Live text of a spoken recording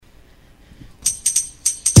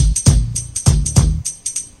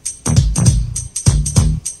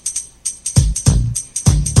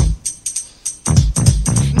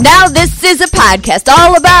now, this is a podcast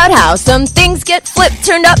all about how some things get flipped,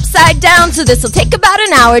 turned upside down. So this will take about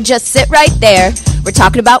an hour. Just sit right there. We're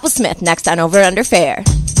talking about Will Smith next on Over Under Fair.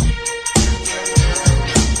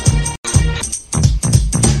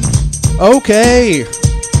 Okay.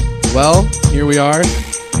 Well, here we are,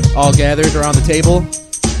 all gathered around the table.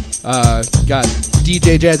 Got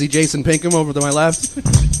DJ Jazzy Jason Pinkham over to my left.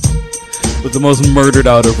 With the most murdered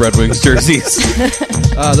out of Red Wings jerseys.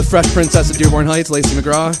 The Fresh Princess of Dearborn Heights, Lacey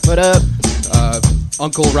McGraw. What up?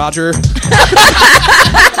 Uncle Roger.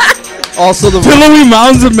 Also the Pillowy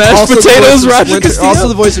mounds of mashed potatoes, Roger Castillo. Also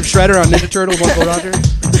the voice of Shredder on Ninja Turtles, Uncle Roger.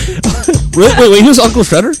 Wait, he was Uncle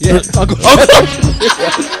Shredder? Yeah, Uncle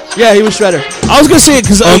Shredder. Yeah, he was Shredder. I was gonna say it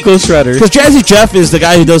because Uncle Shredder. Because Jazzy Jeff is the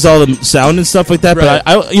guy who does all the sound and stuff like that. Right.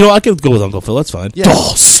 But I could go with Uncle Phil. That's fine. Yeah.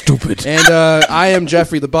 Oh, stupid. And I am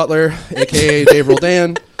Jeffrey the Butler, a.k.a. Dave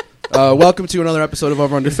Roldan. Welcome to another episode of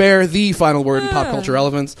Over Under Fair, the final word in pop culture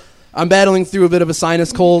relevance. I'm battling through a bit of a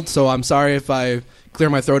sinus cold, so I'm sorry if I clear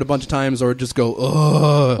my throat a bunch of times or just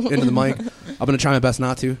go into the mic. I'm going to try my best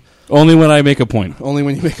not to. Only when I make a point. Only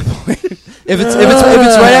when you make a point. If it's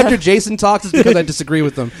right after Jason talks, it's because I disagree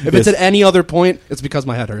with them. If it's at any other point, it's because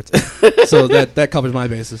my head hurts. So that covers my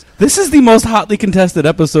bases. This is the most hotly contested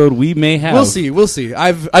episode we may have. We'll see.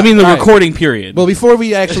 The recording period. Well, before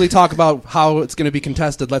we actually talk about how it's going to be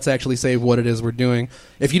contested, let's actually say what it is we're doing.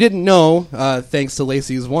 If you didn't know, thanks to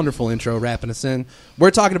Lacey's wonderful intro wrapping us in,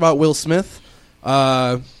 we're talking about Will Smith.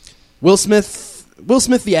 Will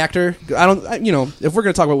Smith, the actor. If we're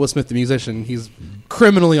going to talk about Will Smith, the musician, he's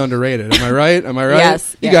criminally underrated. Am I right?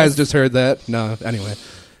 Yes. You guys just heard that. No. Anyway.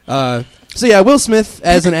 So yeah, Will Smith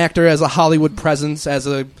as an actor, as a Hollywood presence, as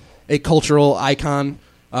a cultural icon.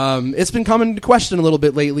 It's been coming to question a little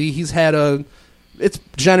bit lately. He's had it's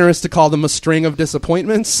generous to call them a string of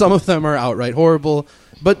disappointments. Some of them are outright horrible.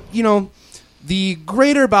 But, the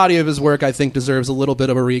greater body of his work, I think, deserves a little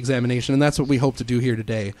bit of a reexamination, and that's what we hope to do here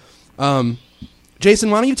today.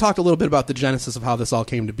 Jason, why don't you talk a little bit about the genesis of how this all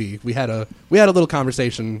came to be? We had a little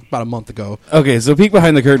conversation about a month ago. Okay, so peek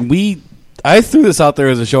behind the curtain. I threw this out there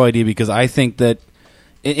as a show idea because I think that,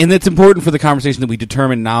 and it's important for the conversation that we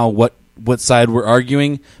determine now what side we're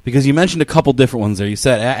arguing, because you mentioned a couple different ones there. You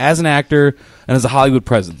said as an actor and as a Hollywood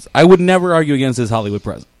presence. I would never argue against his Hollywood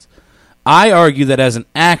presence. I argue that as an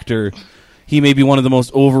actor, he may be one of the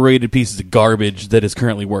most overrated pieces of garbage that is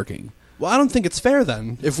currently working. Well, I don't think it's fair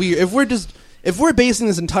then. If we're basing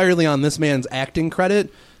this entirely on this man's acting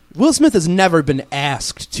credit, Will Smith has never been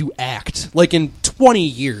asked to act. Like in 20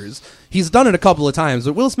 years. He's done it a couple of times,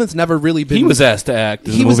 but Will Smith's never really been... He was asked to act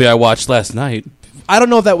in the movie I watched last night. I don't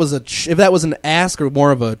know if that was if that was an ask or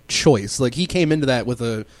more of a choice. Like, he came into that with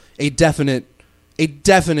a definite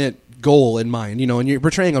goal in mind, and you're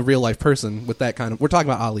portraying a real life person with that kind of... We're talking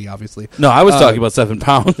about Ali, obviously. No, I was talking about 7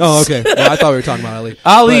 pounds. Oh, okay. Well, I thought we were talking about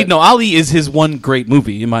Ali. Ali is his one great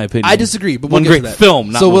movie, in my opinion. I disagree, but one great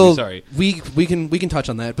film, not movie. Sorry, we can touch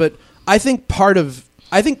on that. But I think part of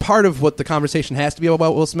what the conversation has to be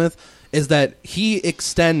about Will Smith is that he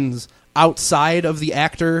extends outside of the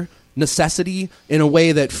actor necessity in a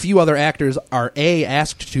way that few other actors are A,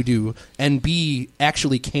 asked to do, and B,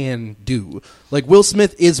 actually can do. Like, Will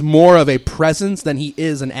Smith is more of a presence than he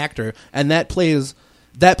is an actor, and that plays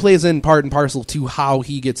in part and parcel to how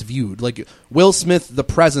he gets viewed. Like, Will Smith, the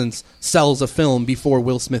presence, sells a film before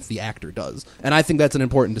Will Smith, the actor, does. And I think that's an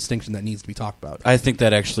important distinction that needs to be talked about. I think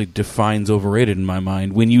that actually defines overrated in my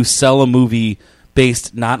mind. When you sell a movie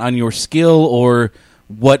based not on your skill or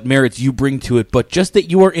what merits you bring to it, but just that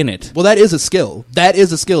you are in it. Well, that is a skill. That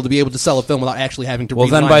is a skill to be able to sell a film without actually having to read Well,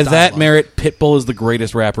 then by that merit, Pitbull is the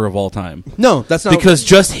greatest rapper of all time. No, that's not... Because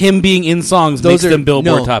just him being in songs makes them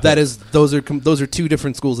Billboard top. Those are two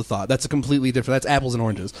different schools of thought. That's a completely different... That's apples and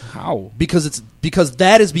oranges. How? Because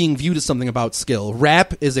that is being viewed as something about skill.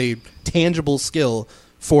 Rap is a tangible skill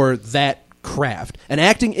for that craft, and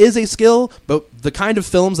acting is a skill, but the kind of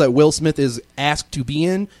films that Will Smith is asked to be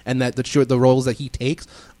in and that the roles that he takes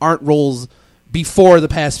aren't roles before the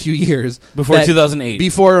past few years, before 2008,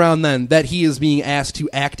 before around then, that he is being asked to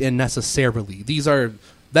act in necessarily.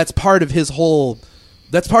 That's part of his whole...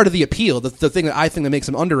 That's part of the appeal. The thing that I think that makes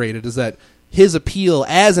him underrated is that his appeal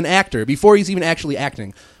as an actor, before he's even actually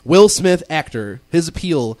acting, Will Smith, actor, his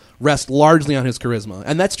appeal rests largely on his charisma.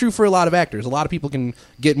 And that's true for a lot of actors. A lot of people can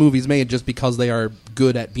get movies made just because they are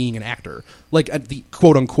good at being an actor. Like the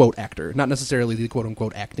quote-unquote actor, not necessarily the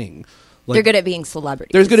quote-unquote acting. Like, they're good at being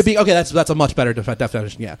celebrities. There's good at being... Okay, that's a much better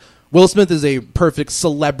definition, yeah. Will Smith is a perfect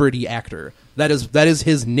celebrity actor. That is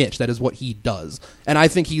his niche. That is what he does. And I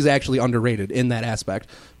think he's actually underrated in that aspect.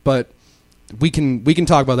 But we can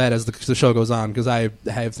talk about that as the show goes on, because I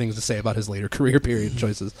have things to say about his later career period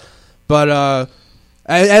choices. But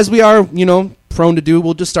as we are, prone to do,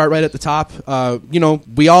 we'll just start right at the top.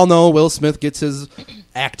 We all know Will Smith gets his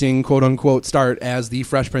acting, quote unquote, start as the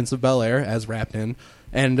Fresh Prince of Bel-Air, as rapped in,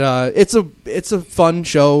 and it's a fun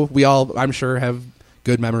show. We all, I'm sure, have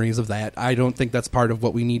good memories of that. I don't think that's part of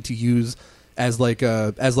what we need to use as like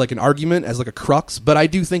an argument, as like a crux, but I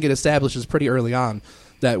do think it establishes pretty early on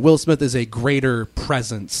that Will Smith is a greater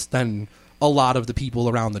presence than a lot of the people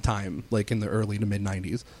around the time, like in the early to mid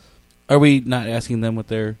 90s. Are we not asking them what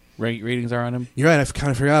their ratings are on him? You're right. I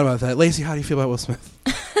kind of forgot about that. Lacey, how do you feel about Will Smith?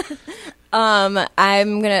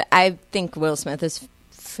 I think Will Smith is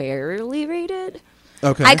fairly rated.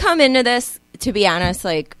 Okay. I come into this, to be honest,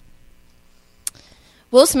 like,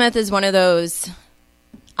 Will Smith is one of those,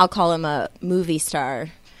 I'll call him a movie star,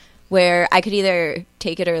 where I could either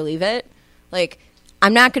take it or leave it. Like,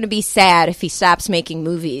 I'm not going to be sad if he stops making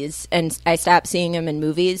movies and I stop seeing him in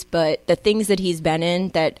movies, but the things that he's been in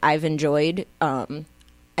that I've enjoyed, I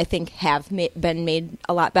think have been made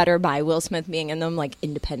a lot better by Will Smith being in them, like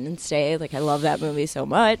Independence Day. Like, I love that movie so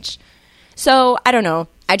much. So, I don't know.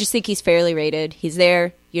 I just think he's fairly rated. He's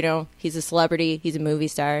there, he's a celebrity, he's a movie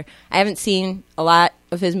star. I haven't seen a lot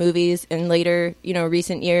of his movies in later,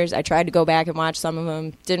 recent years. I tried to go back and watch some of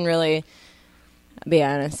them. Didn't really, I'll be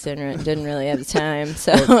honest, didn't really have the time.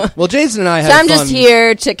 So, well, Jason and I had so I'm fun. just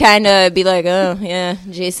here to kind of be like, oh yeah,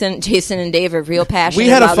 Jason and Dave are real passionate. We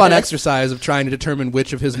had a about fun this. exercise of trying to determine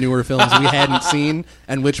which of his newer films we hadn't seen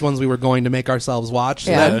and which ones we were going to make ourselves watch.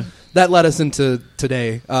 So Yeah. that led us into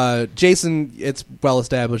today. Jason, it's well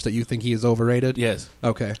established that you think he is overrated. Yes.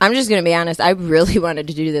 Okay. I'm just going to be honest. I really wanted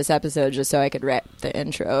to do this episode just so I could rap the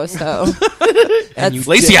intro. So that's,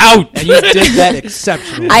 Lacey out! And you did that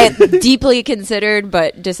exceptionally. I deeply considered,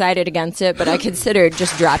 but decided against it. But I considered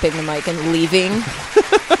just dropping the mic and leaving.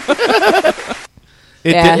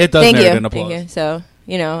 It does Thank merit you. an applause. Thank you. So,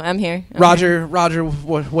 I'm here. Roger,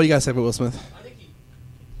 what do you guys say about Will Smith?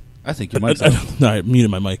 I think you might. No, I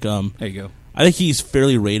muted my mic. There you go. I think he's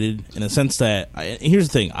fairly rated in the sense that here's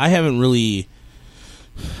the thing. I haven't really.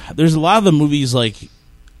 There's a lot of the movies like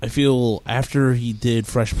I feel after he did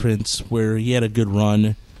Fresh Prince where he had a good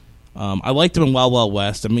run. I liked him in Wild Wild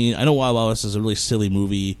West. I mean, I know Wild Wild West is a really silly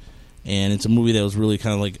movie, and it's a movie that was really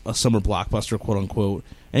kind of like a summer blockbuster, quote unquote.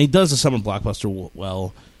 And he does a summer blockbuster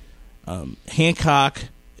well. Hancock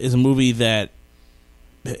is a movie that.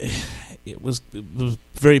 It was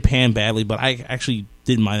very panned badly, but I actually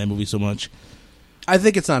didn't mind that movie so much. I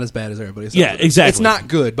think it's not as bad as everybody says. Yeah, exactly. It's not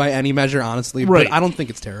good by any measure, honestly, Right. but I don't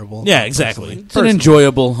think it's terrible. Yeah, exactly. It's an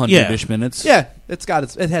enjoyable 100-ish minutes. Yeah, it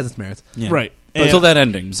has its merits. Yeah. Right. Until that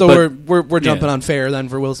ending. So But- we're jumping yeah. on fair then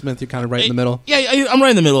for Will Smith. You're kind of right in the middle. Yeah, I'm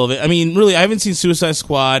right in the middle of it. I mean, really, I haven't seen Suicide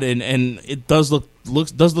Squad, and it does look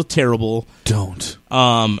terrible. Don't.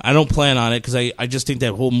 I don't plan on it because I just think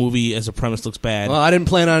that whole movie as a premise looks bad. Well, I didn't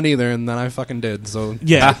plan on it either, and then I fucking did. So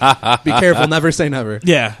Yeah, be careful. Never say never.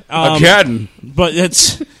 yeah. Again. But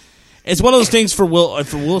it's one of those things for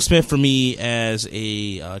Will Smith for me as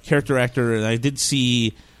a character actor, and I did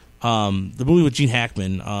see the movie with Gene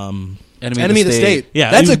Hackman. Enemy of the State.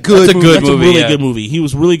 Yeah, that's a that's good movie. That's a really yeah. good movie. He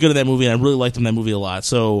was really good in that movie, and I really liked him in that movie a lot.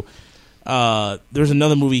 So there's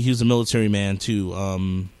another movie. He was a military man too.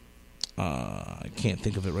 I can't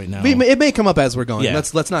think of it right now. It may come up as we're going. Yeah.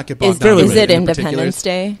 Let's not get Is, bogged down. is it in Independence particulars.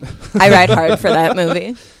 Day? I ride hard for that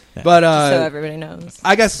movie, But so everybody knows.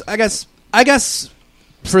 I guess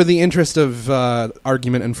for the interest of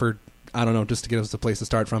argument and for I don't know, just to give us a place to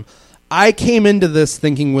start from, I came into this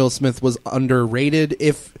thinking Will Smith was underrated,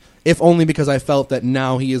 if only because I felt that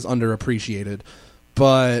now he is underappreciated.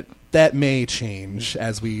 But that may change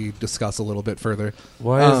as we discuss a little bit further.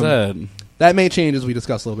 Why is that? That may change as we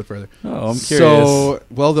discuss a little bit further. Oh, I'm curious. So,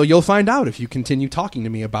 well, though, you'll find out if you continue talking to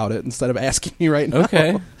me about it instead of asking me right now.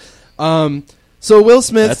 Okay. So Will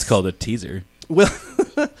Smith. That's called a teaser. Will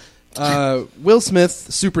Smith,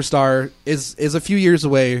 superstar, is a few years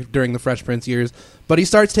away during the Fresh Prince years, but he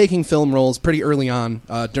starts taking film roles pretty early on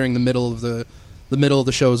during the middle of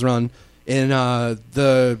the show's run in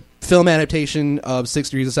the film adaptation of 6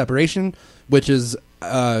 Degrees of Separation, which is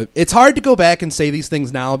it's hard to go back and say these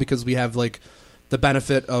things now because we have like the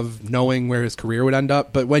benefit of knowing where his career would end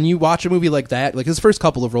up. But when you watch a movie like that, like his first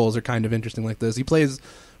couple of roles are kind of interesting like this. He plays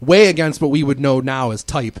way against what we would know now as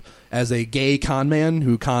type, as a gay con man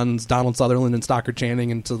who cons Donald Sutherland and Stockard Channing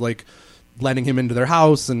into like letting him into their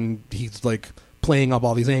house, and he's like playing up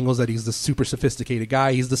all these angles that he's this super sophisticated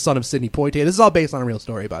guy. He's the son of Sidney Poitier. This is all based on a real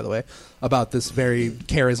story, by the way, about this very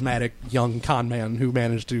charismatic young con man who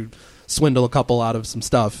managed to swindle a couple out of some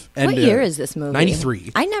stuff. And, what year is this movie?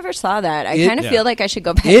 93. I never saw that. I kind of feel like I should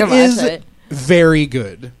go back It and watch is it. very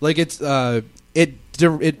good. Like it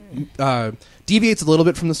deviates a little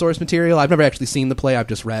bit from the source material. I've never actually seen the play. I've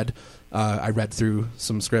just read. I read through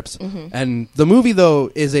some scripts, and the movie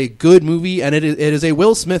though is a good movie, and it is a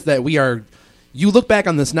Will Smith that we are. You look back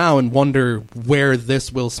on this now and wonder where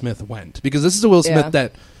this Will Smith went, because this is a Will Smith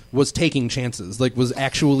that was taking chances, like was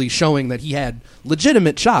actually showing that he had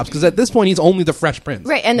legitimate chops. Because at this point, he's only the Fresh Prince,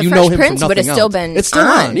 right? And the you Fresh know him Prince from would have nothing still else. been it's still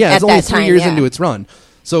on. Yeah, at it's only that 3 time, years yeah. into its run.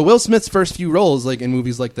 So Will Smith's first few roles, like in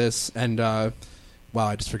movies like this, and wow,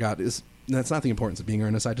 I just forgot. That's not the importance of being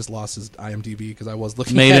earnest. I just lost his IMDb because I was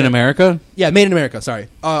looking. Made at in it. America? Yeah, Made in America. Sorry.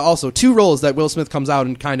 Also, 2 roles that Will Smith comes out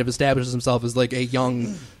and kind of establishes himself as like a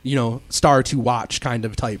young, star to watch kind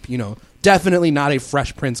of type. Definitely not a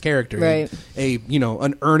Fresh Prince character. Right.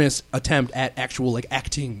 An earnest attempt at actual like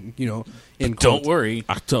acting. In Don't quotes. worry.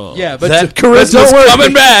 Actor. Yeah, but That don't worry. charisma's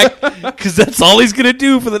coming back because that's all he's going to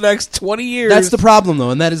do for the next 20 years. That's the problem, though,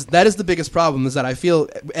 and that is the biggest problem. Is that I feel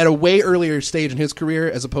at a way earlier stage in his career,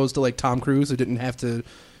 as opposed to like Tom Cruise, who didn't have to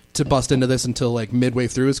bust into this until like midway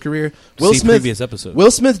through his career. Will See Smith, previous episode.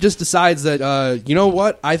 Will Smith just decides that you know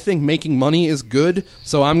what, I think making money is good,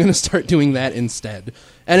 so I'm going to start doing that instead.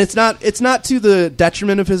 And it's not to the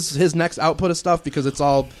detriment of his next output of stuff, because it's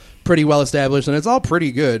all pretty well established and it's all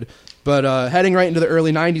pretty good. But heading right into the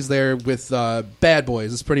early 90s there with Bad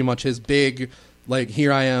Boys is pretty much his big, like,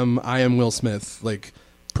 here I am Will Smith, like,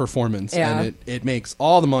 performance. Yeah. And it makes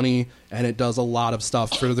all the money, and it does a lot of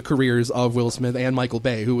stuff for the careers of Will Smith and Michael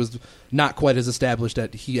Bay, who was not quite as established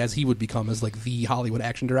as he would become as, like, the Hollywood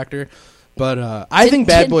action director. But I think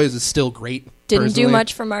Bad Boys is still great. Didn't personally. do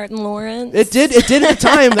much for Martin Lawrence. It did at the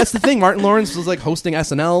time. That's the thing. Martin Lawrence was like hosting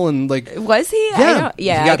SNL and like Was he? Yeah. I don't,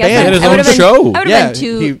 yeah. He got I guess banned. He had his I would own have show. been, I would Yeah, have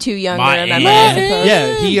been too young to My remember. aunt. I suppose.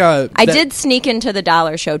 yeah. He I did sneak into the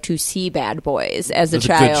dollar show to see Bad Boys as a That's a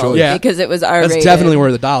good child choice. Yeah. because it was R-rated. That's definitely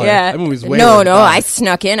worth $1. Yeah. That movie's way no, worth $1. I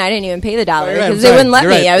snuck in. I didn't even pay the dollar You're right, because I'm they wouldn't let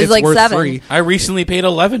sorry. me. You're I was right. like It's worth 7. free. I recently paid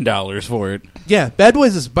 $11 for it. Yeah, Bad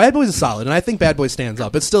Boys is solid, and I think Bad Boys stands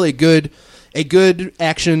up. It's still a good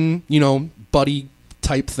action, buddy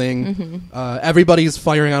type thing. Everybody's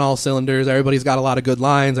firing on all cylinders. Everybody's got a lot of good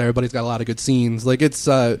lines. Everybody's got a lot of good scenes. Like it's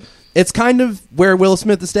kind of where Will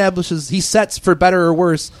Smith establishes he sets, for better or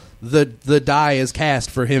worse, the die is cast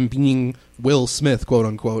for him being Will Smith, quote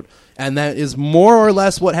unquote, and that is more or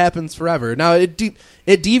less what happens forever. Now it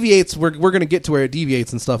deviates. We're going to get to where it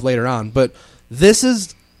deviates and stuff later on, but this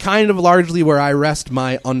is kind of largely where I rest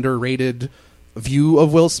my underrated view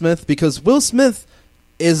of Will Smith, because Will Smith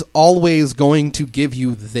is always going to give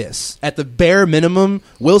you this. At the bare minimum,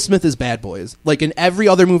 Will Smith is Bad Boys. Like in every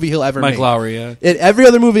other movie he'll ever make. Mike Lowry, yeah. In every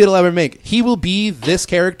other movie he'll ever make, he will be this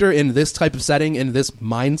character in this type of setting, in this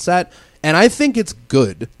mindset. And I think it's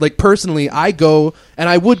good. Like, personally, I go, and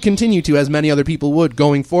I would continue to, as many other people would,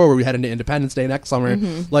 going forward. We head into Independence Day next summer.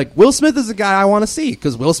 Like, Will Smith is a guy I want to see,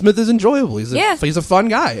 because Will Smith is enjoyable. He's a fun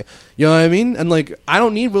guy. You know what I mean? And, like, I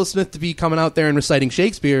don't need Will Smith to be coming out there and reciting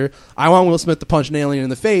Shakespeare. I want Will Smith to punch an alien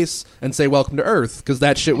in the face and say, "Welcome to Earth," because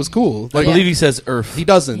that shit was cool. I Like, believe he says Earth. he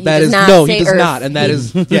doesn't. He That does is not no, say he does Earth. not. And that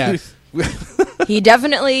is, yeah. He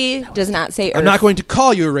definitely does not say Earth. I'm not going to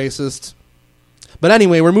call you a racist. But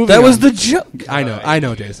anyway, we're moving That on. was the joke. I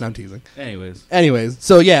know, Jason. I'm teasing. Anyways.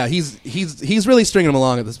 So yeah, he's really stringing them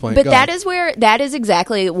along at this point. But Go that ahead. is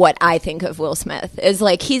exactly what I think of Will Smith. Is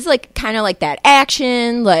like he's like kind of like that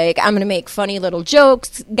action, like I'm gonna make funny little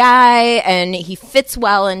jokes guy, and he fits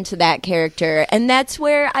well into that character, and that's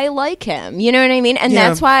where I like him. You know what I mean? And Yeah.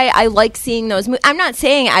 that's why I like seeing those movies. I'm not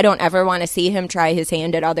saying I don't ever want to see him try his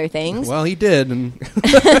hand at other things, Well, he did, and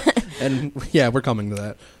and yeah, we're coming to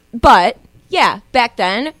that. but. Yeah, back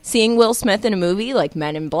then, seeing Will Smith in a movie like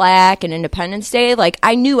Men in Black and Independence Day, like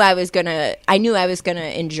I knew I was gonna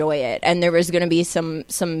enjoy it, and there was gonna be some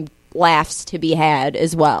laughs to be had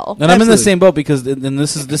as well. And I'm in the Absolutely. same boat because, and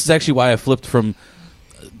this is actually why I flipped from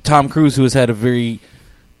Tom Cruise, who has had a very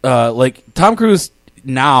Tom Cruise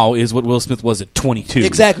now is what Will Smith was at 22.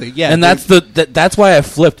 Exactly, yeah. and that's that's why I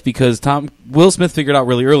flipped, because Will Smith figured out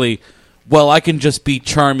really early, well, I can just be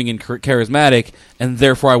charming and charismatic, and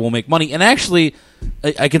therefore I will make money. And actually,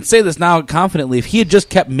 I can say this now confidently: if he had just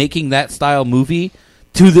kept making that style movie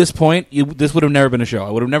to this point, this would have never been a show.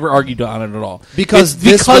 I would have never argued on it at all. Because It's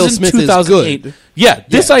this Will in Smith is 2008 good. Yeah,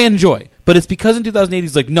 this I enjoy. But it's because in 2008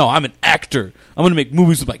 he's like, no, I'm an actor. I'm going to make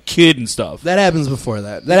movies with my kid and stuff. That happens before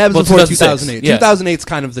that. That happens Well, before 2006, 2008. yeah. 2008's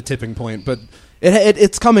kind of the tipping point, but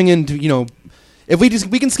it's coming into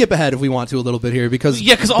we can skip ahead if we want to a little bit here because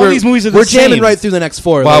all these movies are the we're jamming same. right through the next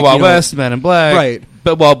 4. Wild like, Wild you know, West, Men in Black, right?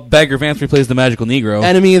 But while Bagger Vance replays the Magical Negro,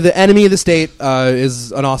 Enemy of the State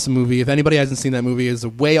is an awesome movie. If anybody hasn't seen that movie, it's a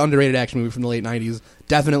way underrated action movie from the late '90s.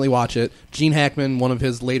 Definitely watch it. Gene Hackman, one of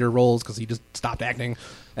his later roles because he just stopped acting,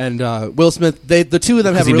 and Will Smith. The two of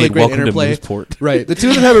them have a really great interplay. Right, the two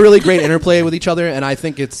of them have a really great interplay with each other, and I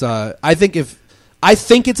think it's I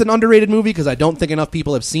think it's an underrated movie because I don't think enough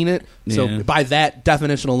people have seen it. So by that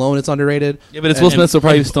definition alone, it's underrated. Yeah, but it's Will Smith, so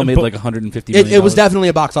probably still made like $150 million. It was definitely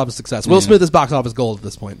a box office success. Will Smith is box office gold at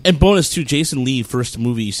this point. And bonus too, Jason Lee, first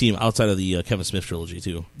movie you see him outside of the Kevin Smith trilogy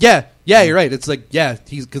too. Yeah, you're right. It's like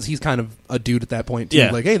he's kind of a dude at that point too.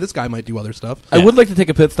 Yeah. Like, hey, this guy might do other stuff. I would like to take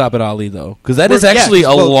a pit stop at Ali though, because that is actually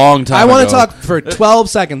a long time. I want ago. to talk for 12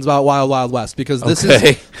 seconds about Wild Wild West because this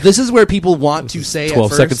is where people want to say 12 at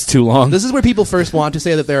first, seconds too long. This is where people first want to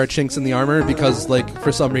say that there are chinks in the armor because, like,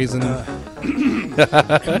 for some reason,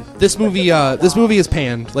 this movie is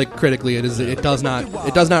panned, like, critically. It does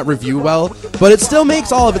not review well, but it still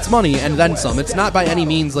makes all of its money and then some. It's not by any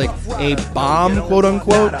means like a bomb, quote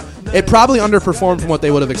unquote. It probably underperformed from what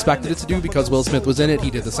they would have expected it to do because Will Smith was in it. He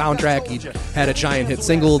did the soundtrack. He had a giant hit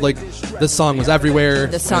single. Like, this song was everywhere.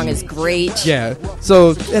 The song is great. Yeah.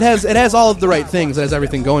 So it has all of the right things. It has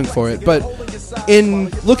everything going for it. But in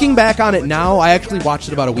looking back on it now, I actually watched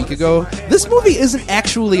it about a week ago. This movie isn't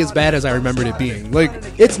actually as bad as I remembered it being. Like,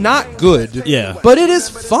 it's not good. Yeah. But it is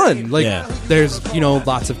fun. Like, there's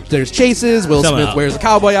there's chases. Will Smith wears a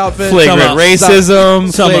cowboy outfit. Flagrant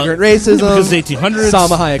racism. Flagrant racism. Because it's 1800s.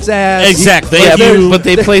 Salma Hayek's ass. Exactly. But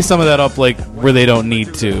they play some of that up like where they don't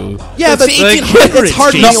need to. Yeah, but it's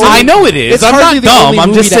hardly. No, I know it is. It's I'm hardly not the dumb. only I'm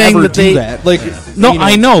movie just to saying ever that they do that. Like, no,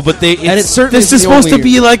 I know, but they. And it certainly this is is supposed the to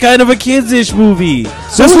be like kind of a kids-ish movie.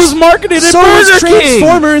 This was marketed at so is Burger King.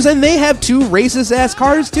 Transformers, and they have 2 racist ass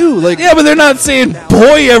cars too. Like, Yeah, but they're not saying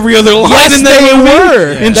 "boy" every other line. Yes, in that they movie.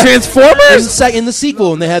 were. In Transformers. in the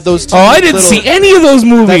sequel, and they had those 2. Oh, I didn't see any of those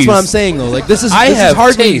movies. That's what I'm saying though. Like, this is have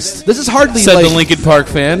hardly taste. This is hardly Said like, the Linkin Park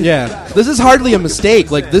fan. Yeah, this is hardly a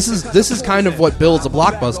mistake. Like, this is kind of what builds a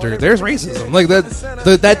blockbuster. There's racism. Like,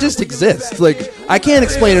 that just exists. Like, I can't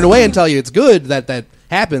explain it away and tell you it's good that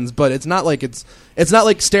happens, but it's not like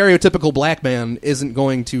stereotypical black man isn't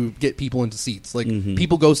going to get people into seats. Like,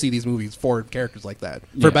 people go see these movies for characters like that,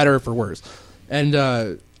 for better or for worse. And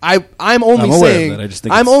I'm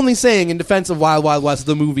only saying in defense of Wild Wild West,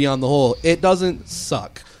 the movie on the whole, it doesn't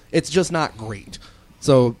suck. It's just not great.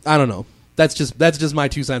 So I don't know. That's just my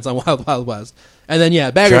 2 cents on Wild Wild West. And then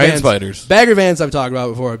Bagger Giant Vance. spiders. Bagger Vance I've talked about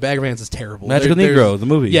before. Bagger Vance is terrible. Magical Negro, the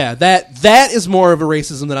movie. Yeah, that is more of a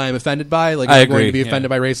racism that I am offended by. Like, I I'm agree, going to be offended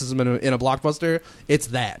by racism in a blockbuster. It's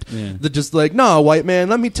that. Yeah. They're just like, no, white man,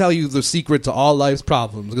 let me tell you the secret to all life's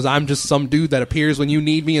problems because I'm just some dude that appears when you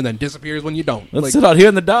need me and then disappears when you don't. Let's sit out here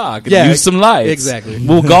in the dock and Yeah, use some lights. exactly.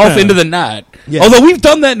 We'll golf into the night. Yeah. Although we've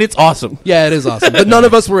done that and it's awesome. Yeah, it is awesome. But none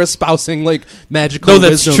of us were espousing like magical. No,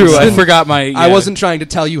 that's wisdoms. true. I forgot my. I wasn't trying to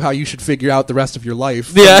tell you how you should figure out the rest of your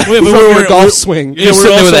life. Yeah. From your golf swing. You're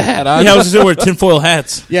sitting there with a hat on. Yeah, I was just wearing tinfoil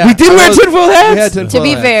hats. Yeah, We did wear tinfoil hats? We had tinfoil To be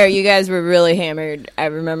hats. fair, you guys were really hammered. I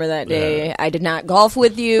remember that day. I did not golf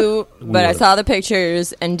with you, but I saw the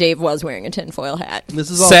pictures, and Dave was wearing a tinfoil hat. This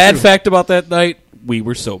is all Sad true. fact about that night: we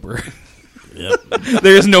were sober. Yep.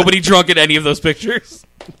 There is nobody drunk in any of those pictures.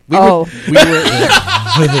 We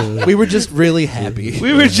were just really happy.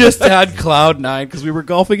 We were just on cloud 9 because we were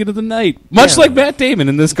golfing into the night, much like Matt Damon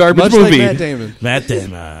in this garbage Much movie. like Matt Damon. Matt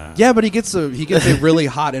Damon. Yeah, but he gets a really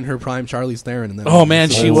hot in her prime Charlize Theron in that. Oh movie, man,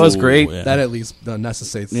 so she was great. yeah. that at least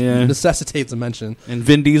necessitates a mention. And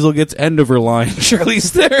Vin Diesel gets end of her line. Charlize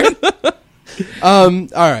Theron. All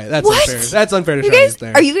right, that's What? unfair. That's unfair to You Charlize guys,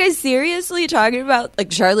 Theron. are you guys seriously talking about like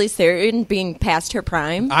Charlize Theron being past her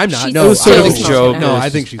prime? I'm not. She's No, It was sort of still a smoking joke. hot. No, I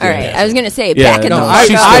think she's. All right, I was gonna say Yeah, back in No, the I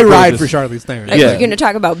she's fuck still up. ride gorgeous. for Charlize Theron. Like, Yeah. you're gonna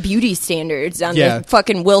talk about beauty standards on Yeah. the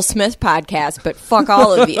fucking Will Smith podcast, but fuck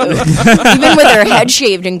all of you. Even with her head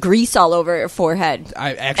shaved and grease all over her forehead. I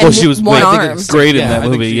And actually. she was one I think arm. it was great Yeah, in I that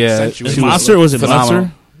think movie. she Yeah, sensually- she Monster? Was it phenomenal.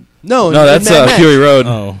 Monster? No, No, that's Mad Max. Fury Road.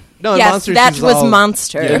 Oh. No, in Yes, Monster, that she's was all-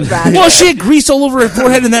 Monster. Yeah. Roger. Well, she had grease all over her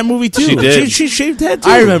forehead in that movie too. She did. She shaved head too.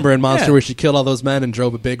 I remember in Monster Yeah. where she killed all those men and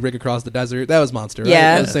drove a big rig across the desert. That was Monster, right?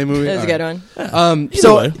 Yeah, That was the same movie. That was a All good right. one.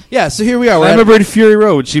 So way. yeah, so here we are. We're I at- remember in Fury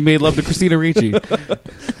Road, she made love to Christina Ricci.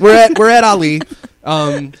 we're at Ali.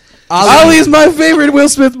 Ali is my favorite Will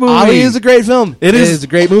Smith movie. Ali is a great film. It is- a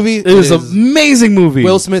great movie. It is an amazing movie.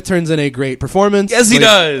 Will Smith turns in a great performance. Yes, he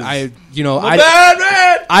does.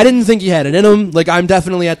 I didn't think he had it in him. Like, I'm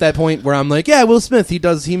definitely at that point where I'm like, yeah, Will Smith,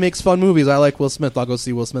 he makes fun movies. I like Will Smith. I'll go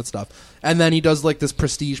see Will Smith stuff. And then he does like this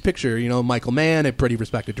prestige picture, Michael Mann, a pretty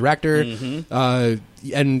respected director,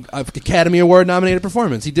 and Academy Award nominated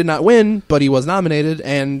performance. He did not win, but he was nominated,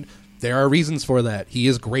 and there are reasons for that. He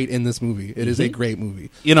is great in this movie. It is a great movie.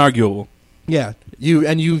 Inarguable. Yeah,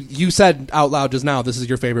 you said out loud just now, this is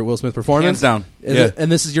your favorite Will Smith performance, Hands down. Is Yeah. it?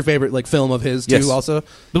 And this is your favorite like film of his too, Yes. also.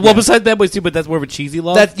 Well, besides Bad Boys 2, but that's more of a cheesy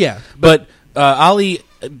love. But Ali,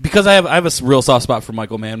 because I have a real soft spot for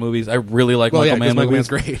Michael Mann movies. I really like Michael Mann Michael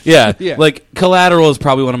movies. Mann's great. Yeah. Yeah. Like Collateral is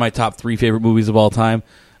probably one of my top 3 favorite movies of all time.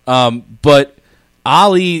 But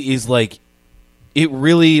Ali is like, it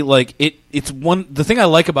really like it's one. The thing I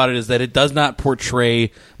like about it is that it does not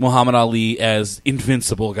portray Muhammad Ali as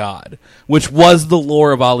invincible God, which was the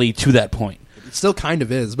lore of Ali to that point. It still kind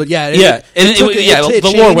of is, but yeah,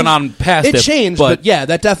 the lore went on past it. It changed, but yeah,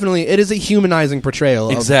 that definitely it is a humanizing portrayal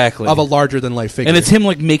of a larger than life figure, and it's him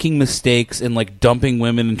like making mistakes and like dumping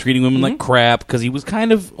women and treating women like crap because he was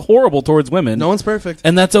kind of horrible towards women. No one's perfect,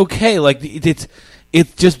 and that's okay. Like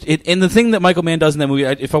it's just and the thing that Michael Mann does in that movie,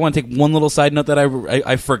 if I want to take one little side note that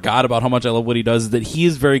I forgot about how much I love what he does, is that he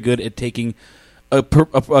is very good at taking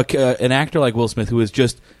an actor like Will Smith, who is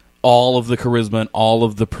just all of the charisma and all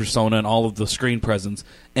of the persona and all of the screen presence,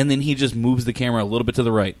 and then he just moves the camera a little bit to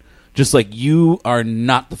the right, just like, you are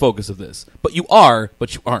not the focus of this, but you are,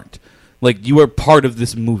 but you aren't. Like, you are part of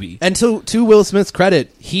this movie. And to Will Smith's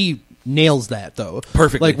credit, he nails that though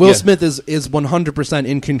perfectly. Like Will Smith is 100%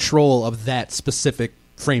 in control of that specific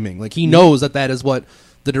framing. Like he knows that is what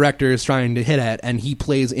the director is trying to hit at, and he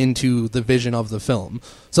plays into the vision of the film.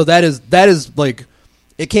 So that is like,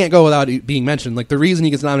 it can't go without it being mentioned. Like the reason he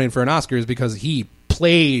gets nominated for an Oscar is because he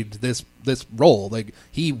played this role. Like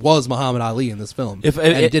he was Muhammad Ali in this film,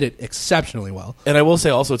 and did it exceptionally well. And I will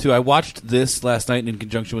say also too, I watched this last night in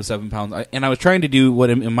conjunction with 7 Pounds, and I was trying to do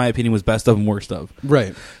what, in my opinion, was best of and worst of.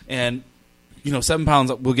 Right. And 7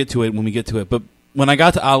 Pounds, we'll get to it when we get to it. But when I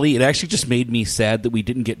got to Ali, it actually just made me sad that we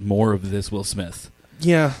didn't get more of this Will Smith.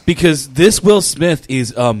 Yeah, because this Will Smith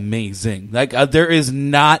is amazing. Like there is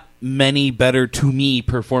not many better, to me,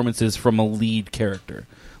 performances from a lead character.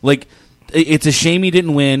 Like, it's a shame he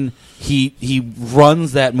didn't win. He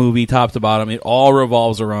runs that movie top to bottom. It all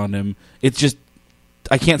revolves around him. It's just,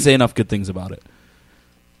 I can't say enough good things about it.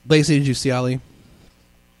 Lacey, did you see Ali?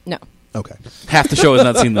 No. Okay. Half the show has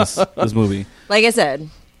not seen this movie. Like I said,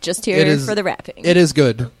 just here for the rapping. It is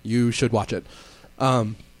good. You should watch it.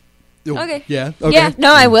 Okay. Yeah. Okay. Yeah.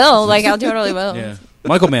 No, I will. Like, I'll totally will. Yeah.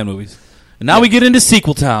 Michael Mann movies. And now we get into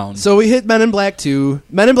Sequel Town. So we hit Men in Black 2.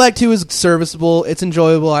 Men in Black 2 is serviceable. It's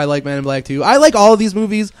enjoyable. I like Men in Black 2. I like all of these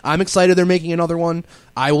movies. I'm excited they're making another one.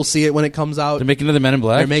 I will see it when it comes out. They're making another Men in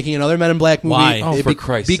Black? They're making another Men in Black movie. Why? Oh, for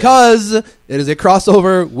Christ's sake. Because it is a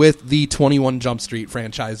crossover with the 21 Jump Street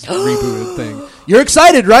franchise rebooted thing. You're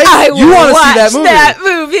excited, right? You want to see that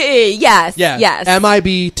movie. Yes. Yeah. Yes.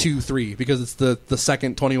 MIB 2-3, because it's the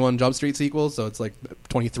second 21 Jump Street sequel, so it's like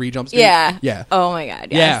 23 Jump Street. Yeah. Yeah. Oh my God.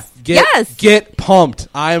 Yes. Yeah. Get pumped.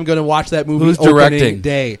 I am going to watch that movie. Who's opening directing?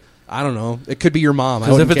 Day. I don't know. It could be your mom.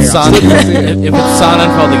 Because if it's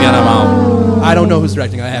Sonnenfeld again, I'm out. I don't know who's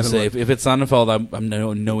directing. I haven't looked. If it's Sonnenfeld,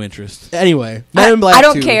 I'm no interest. Anyway, Men in Black I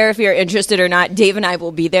don't 2. care if you're interested or not. Dave and I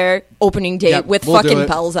will be there opening day Yep, with we'll do fucking it.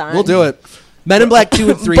 bells on. We'll do it. Men in Black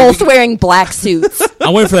 2 and 3. Both wearing black suits.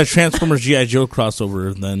 I'm waiting for that Transformers G.I. Joe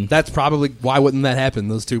crossover. Then That's probably why wouldn't that happen?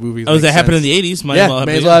 Those two movies. that make happened in sense. the 80s.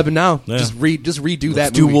 May as well happen now. Yeah. Just redo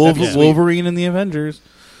that Do movie. That'd be sweet. Wolverine and the Avengers.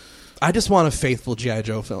 I just want a faithful G.I.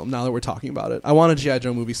 Joe film. Now that we're talking about it, I want a G.I.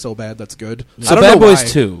 Joe movie so bad that's good. So I don't Bad know Boys why.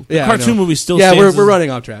 2. Yeah, The cartoon movie still Yeah, stands we're as- running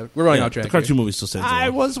off track. We're running off track. The cartoon here. movie still stands. I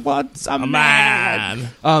alone. was once a man.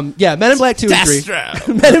 Yeah, Men in Black 2 and 3. Destro.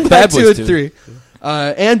 Men in Black Bad 2 Boys and 2. 3.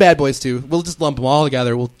 And Bad Boys 2. We'll just lump them all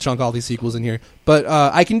together. We'll chunk all these sequels in here. But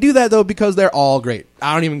I can do that, though, because they're all great.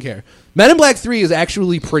 I don't even care. Men in Black 3 is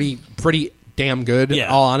actually pretty damn good, in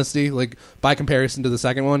Yeah. all honesty. Like, by comparison to the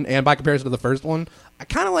second one, and by comparison to the first one, I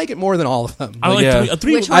kind of like it more than all of them. I like Yeah.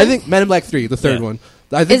 three. Which I think Men in Black 3, the third Yeah. one.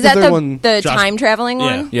 I think Is that the third one... the Josh- time traveling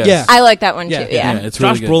Yeah. one? Yes. Yeah. I like that one Yeah. too. Yeah. It's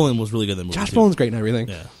really Josh good. Brolin was really good in that movie. Josh too. Brolin's great and everything.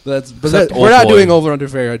 Yeah. Except We're not Old Boy. doing Over Under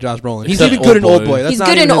Fair Josh Brolin. He's Except even good in Old Old Boy. Boy. That's He's not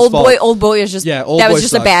good in even his Old fault. Boy. Old Boy is just Old that Boy was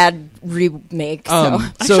just sucks. a bad remake. So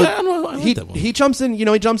Actually, I like that one. He jumps in.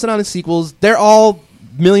 He jumps in on his sequels. They're all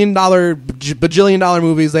 $1 million, bajillion dollar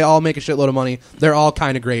movies. They all make a shitload of money. They're all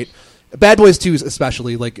kind of great. Bad Boys 2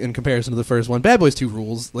 especially, like in comparison to the first one, Bad Boys 2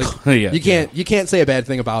 rules. Like Yeah. you can't say a bad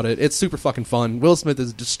thing about it. It's super fucking fun. Will Smith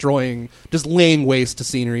is just laying waste to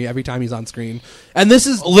scenery every time he's on screen. And this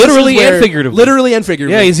is Literally this is where- and figuratively. Literally and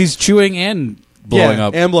figuratively. Yeah, he's chewing and blowing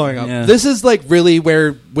up. And blowing up. Yeah. This is like really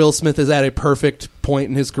where Will Smith is at a perfect point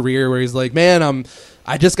in his career where he's like, man,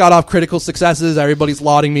 I just got off critical successes. Everybody's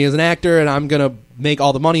lauding me as an actor, and I'm going to make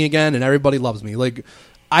all the money again, and everybody loves me. Like,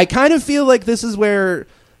 I kind of feel like this is where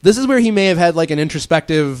he may have had like an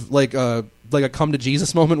introspective, like a come to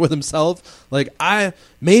Jesus moment with himself. Like,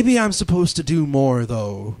 maybe I'm supposed to do more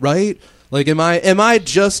though, right? Like, am I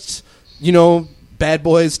just, Bad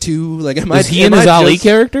Boys 2? Like, Is he in his Ali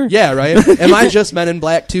character? Yeah, right. Am I just Men in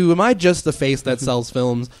Black 2? Am I just the face that sells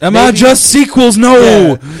films? Am I just sequels? No.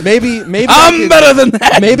 Yeah, maybe I'm better than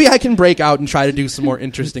that. Maybe I can break out and try to do some more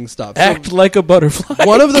interesting stuff. Act like a butterfly.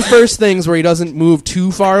 One of the first things where he doesn't move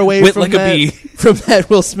too far away Wit from like a that, bee. from that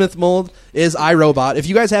Will Smith mold is iRobot. If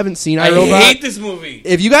you guys haven't seen iRobot, I hate this movie.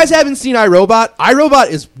 If you guys haven't seen iRobot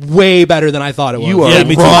is way better than I thought it was. You are Yeah,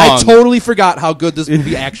 me too. wrong. I totally forgot how good this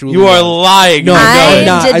movie actually You was. are lying. No, I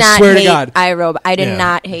no, did I not swear to hate God. iRobot. I did Yeah.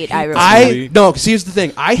 not hate iRobot. Because here's the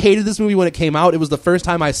thing. I hated this movie when it came out. It was the first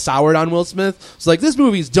time I soured on Will Smith. It's like, this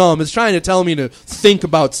movie's dumb. It's trying to tell me to think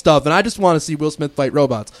about stuff, and I just want to see Will Smith fight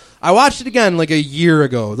robots. I watched it again like a year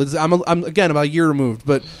ago. I'm again about a year removed,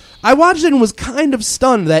 but I watched it and was kind of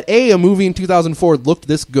stunned that a movie in 2004 looked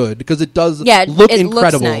this good, because it does look it looks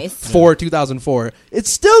incredible nice. for 2004. It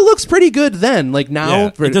still looks pretty good then. Like now, Yeah,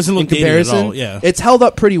 for, it doesn't look in dated at comparison, all, yeah. it's held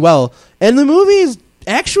up pretty well, and the movie is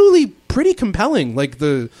actually pretty compelling. Like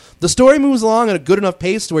the story moves along at a good enough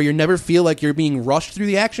pace to where you never feel like you're being rushed through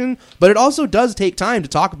the action, but it also does take time to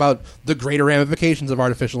talk about the greater ramifications of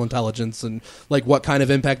artificial intelligence and like what kind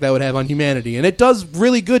of impact that would have on humanity. And it does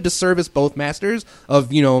really good to service both masters of,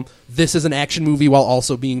 this is an action movie while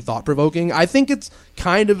also being thought-provoking. I think it's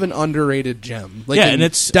kind of an underrated gem. Like, Yeah, and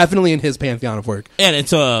it's definitely in his pantheon of work. And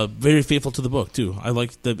it's very faithful to the book too. I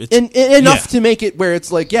like the it's, And enough yeah. to make it where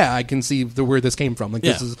it's like, yeah, I can see where this came from. Like,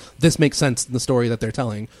 Yeah. this makes sense in the story that they're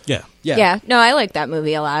telling. Yeah. Yeah, no, I like that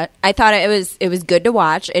movie a lot. I thought it was good to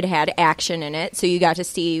watch. It had action in it, so you got to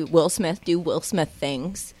see Will Smith do Will Smith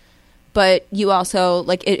things. But you also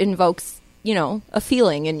it invokes, a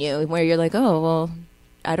feeling in you where you're like, oh, well,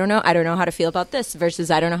 I don't know how to feel about this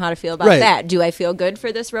versus I don't know how to feel about Right. that. Do I feel good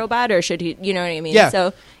for this robot, or should he? You know what I mean? Yeah.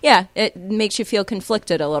 So yeah, it makes you feel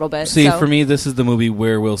conflicted a little bit. See, so. for me, this is the movie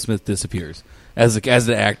where Will Smith disappears as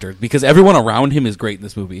an actor, because everyone around him is great in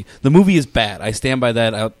this movie. The movie is bad. I stand by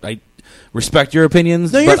that. I respect your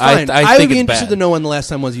opinions, No, you're but fine. I would think be it's interested bad. to know when the last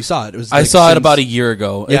time was you saw it. It was. I like, saw it since- about a year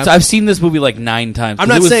ago. Yeah. I've seen this movie like 9 times. I'm 'cause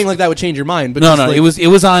not it was- saying like that would change your mind, but No, just, no. like, It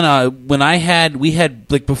was on when we had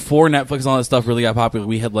like before Netflix and all that stuff really got popular.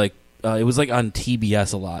 We had like it was like on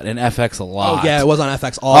TBS a lot and FX a lot. Oh yeah, it was on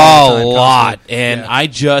FX all a the time. lot. constantly. And Yeah. I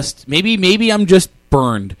just maybe I'm just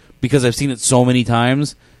burned because I've seen it so many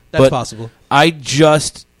times. That's but possible.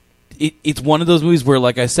 It's one of those movies where,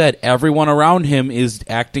 like I said, everyone around him is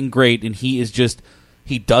acting great, and he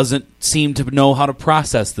doesn't seem to know how to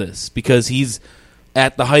process this because he's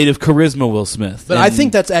at the height of charisma, Will Smith. But And I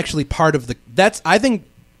think that's actually part of I think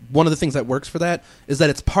one of the things that works for that is that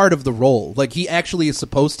it's part of the role. Like, he actually is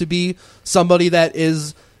supposed to be somebody that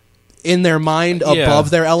is in their mind Yeah. above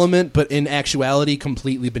their element, but in actuality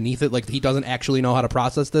completely beneath it. Like, he doesn't actually know how to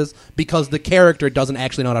process this because the character doesn't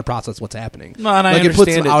actually know how to process what's happening. No, and I like, it puts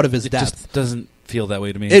understand him out of his it depth. just doesn't feel that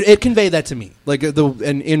way to me. It conveyed that to me, like in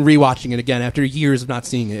rewatching it again after years of not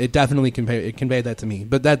seeing it. It definitely conveyed that to me.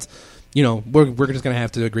 But that's, we're just gonna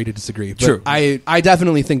have to agree to disagree. But True. I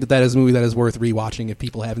definitely think that is a movie that is worth rewatching if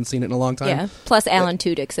people haven't seen it in a long time. yeah. Plus Alan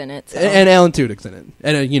Tudyk's in it. So. And Alan Tudyk's in it,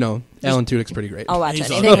 and Alan Tudyk's pretty great. I'll watch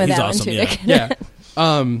He's anything awesome. with He's Alan awesome, Tudyk.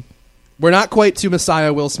 Yeah. We're not quite to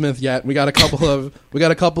Messiah Will Smith yet. We got a couple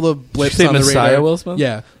of blips Say on the Messiah radar. Will Smith?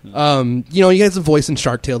 Yeah. He has a voice in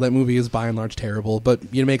Shark Tale. That movie is by and large terrible, but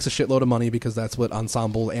it makes a shitload of money because that's what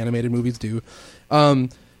ensemble animated movies do.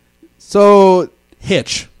 So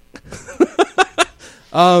Hitch.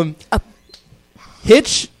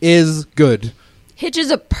 Hitch is good. Hitch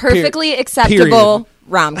is a perfectly acceptable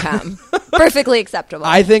rom-com. Perfectly acceptable.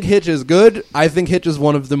 I think Hitch is good. I think Hitch is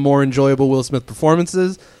one of the more enjoyable Will Smith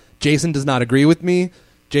performances. Jason does not agree with me.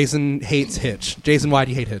 Jason hates Hitch. Jason, why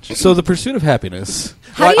do you hate Hitch? So the Pursuit of Happiness.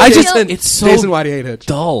 How do you I feel, just it's so Jason, why do you hate Hitch?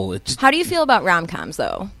 dull. It just, How do you feel about rom-coms,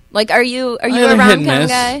 though? Like, are you a hit and rom-com miss.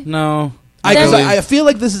 guy? No. I feel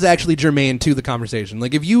like this is actually germane to the conversation.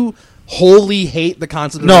 Like, if you wholly hate the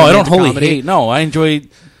concept of No, I don't romantic wholly comedy, hate. No, I enjoy.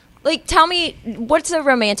 Like, tell me, what's a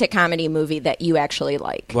romantic comedy movie that you actually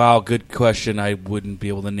like? Wow, good question. I wouldn't be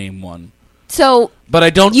able to name one. So but I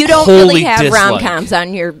don't. you don't wholly really have dislike. rom-coms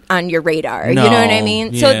on your radar. No, You know what I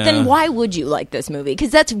mean? So yeah. then why would you like this movie?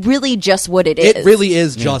 Because that's really just what it is. It really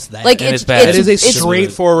is just that. Like And it's it's bad. it is a it's-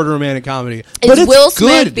 straightforward romantic comedy. It's But it's Will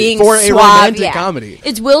Smith good being for a suave, romantic yeah. comedy.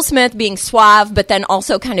 It's Will Smith being suave, but then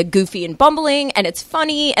also kind of goofy and bumbling, and it's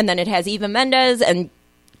funny. And then it has Eva Mendes and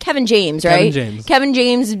Kevin James, right? Kevin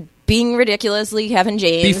James being ridiculously Kevin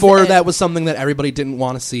James. Before and- that was something that everybody didn't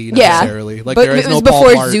want to see Yeah. necessarily. Like But there is it no was Paul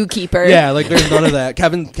before Blart. Zookeeper. Yeah, like there's none of that.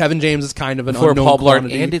 Kevin James is kind of an For unknown Paul Blart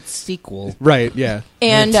quantity. and its sequel. Right, yeah.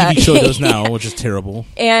 and the TV show does now, which is terrible.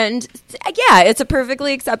 And yeah, it's a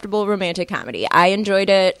perfectly acceptable romantic comedy. I enjoyed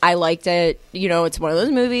it. I liked it. You know, it's one of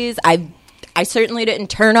those movies. I certainly didn't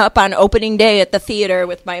turn up on opening day at the theater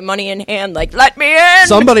with my money in hand, like, let me in.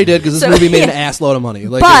 Somebody did because this So, movie made an yeah. ass load of money.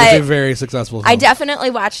 Like But it was a very successful film. I definitely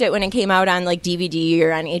watched it when it came out on like DVD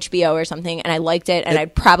or on HBO or something, and I liked it, and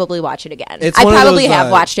I'd probably watch it again. It's I one of probably those,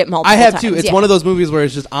 have watched it multiple I have times. too. It's yeah. one of those movies where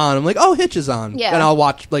it's just on. I'm like, oh, Hitch is on. Yeah. And I'll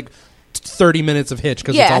watch like 30 minutes of Hitch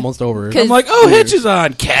because it's Yeah. almost over. 'Cause- I'm like, oh, Hitch is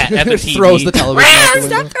on. Cat at the TV. Throws the television out the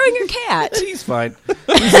Stop window. throwing your cat. He's fine.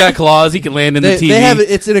 He's got claws. He can land in the TV. They have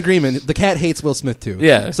it's an agreement. The cat hates Will Smith too.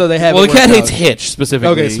 Yeah. So they have. Well, it the cat worked hates out. Hitch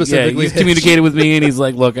specifically. Okay, specifically Yeah, he's Hitch. communicated with me, and he's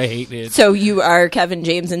like, "Look, I hate Hitch." So you are Kevin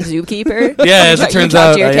James and Zookeeper? Yeah, as You it turns talk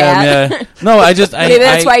out, to your I cat? am. Yeah. No, I just. Maybe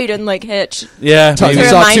that's why you didn't like Hitch. Yeah. Talk- maybe.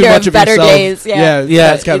 It's you a saw too reminder much of of better yourself. days, yeah.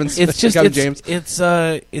 Yeah, that's Kevin. It's just Kevin James.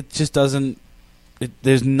 It just doesn't.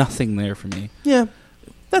 There's nothing there for me. Yeah,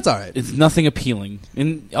 that's all right. It's nothing appealing.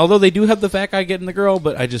 And although they do have the fat guy getting the girl,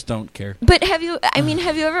 but I just don't care. But have you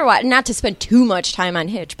ever watched, not to spend too much time on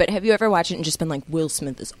Hitch, but have you ever watched it and just been like, Will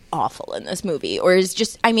Smith is awful in this movie? Or is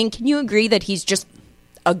just, I mean, can you agree that he's just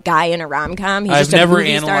a guy in a rom-com? He's I've just a never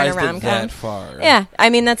movie star in a analyzed it rom-com? that far. Yeah,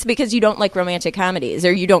 I mean, that's because you don't like romantic comedies,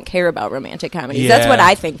 or you don't care about romantic comedies. That's Yeah. what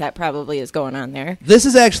I think that probably is going on there. This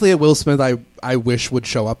is actually a Will Smith I wish would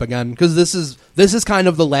show up again because this is kind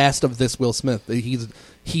of the last of this Will Smith.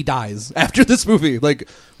 He dies after this movie. Like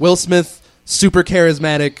Will Smith, super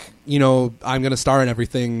charismatic. You know, I'm gonna star in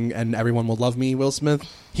everything and everyone will love me. Will Smith,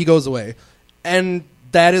 he goes away, and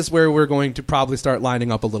that is where we're going to probably start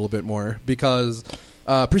lining up a little bit more because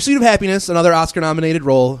Pursuit of Happiness, another Oscar-nominated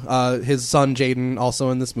role. His son Jaden also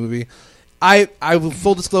in this movie. I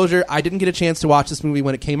full disclosure, I didn't get a chance to watch this movie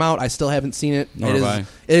when it came out. I still haven't seen it. Nor have I.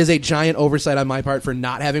 It is a giant oversight on my part for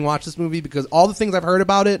not having watched this movie because all the things I've heard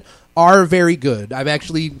about it are very good. I've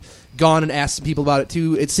actually gone and asked some people about it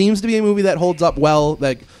too. It seems to be a movie that holds up well.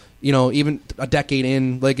 Like, you know, even a decade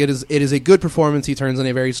in, like it is a good performance. He turns in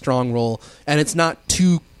a very strong role, and it's not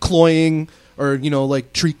too cloying or, you know,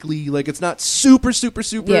 like treacly. Like it's not super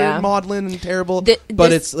Yeah. maudlin and terrible. Th- but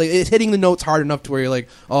this- it's like it's hitting the notes hard enough to where you're like,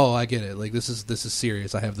 oh, I get it. Like this is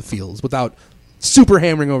serious. I have the feels without super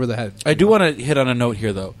hammering over the head. I do want to hit on a note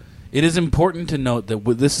here, though. It is important to note that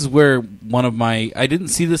this is where one of my I didn't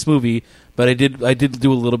see this movie, but I did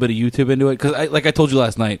do a little bit of YouTube into it because, like I told you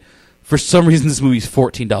last night, for some reason this movie's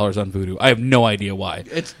 $14 on Vudu. I have no idea why.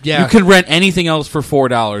 It's yeah. You can rent anything else for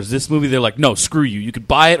 $4. This movie, they're like, no, screw you. You could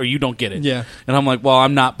buy it or you don't get it. Yeah. And I'm like, well,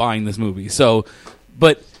 I'm not buying this movie. So,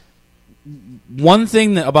 but one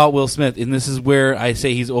thing about Will Smith, and this is where I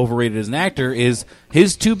say he's overrated as an actor, is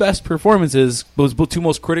his two best performances, those two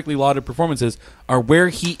most critically lauded performances, are where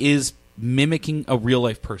he is mimicking a real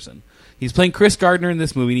life person. He's playing Chris Gardner in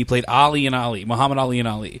this movie, and he played Ali in Ali, Muhammad Ali in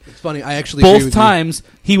Ali. It's funny. I actually agree Both with times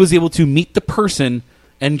he was able to meet the person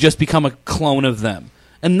and just become a clone of them,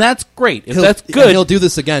 and that's great. If you. that's And good, he'll do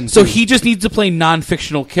this again. so too. he just needs to play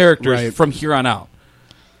non-fictional characters Right. from here on out.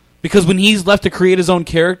 Because when he's left to create his own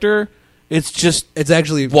character, it's just It's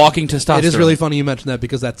actually walking testosterone. It is really funny you mentioned that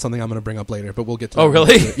because that's something I'm going to bring up later. But we'll get to. Oh, it.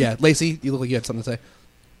 really? Yeah, Lacey, you look like you had something to say.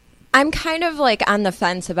 I'm kind of like on the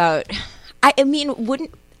fence about. I mean,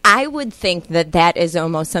 I would think that is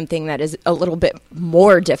almost something that is a little bit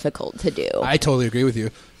more difficult to do. I totally agree with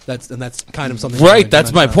you. That's kind of something. Right,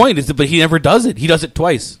 that's my point. But he never does it. He does it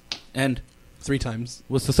twice. And 3 times.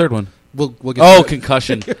 what's the third one? We'll get. Oh, to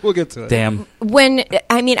concussion. it. We'll get to it. Damn.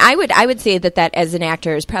 I would say that as an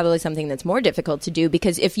actor is probably something that's more difficult to do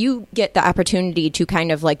because if you get the opportunity to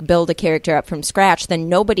kind of like build a character up from scratch, then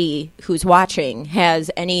nobody who's watching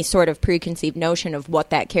has any sort of preconceived notion of what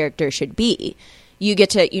that character should be. You get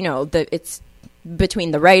to, it's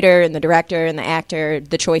between the writer and the director and the actor,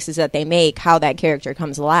 the choices that they make, how that character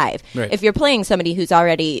comes alive. Right. If you're playing somebody who's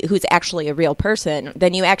actually a real person,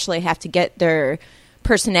 then you actually have to get their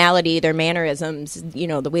personality, their mannerisms,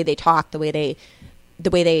 the way they talk, the way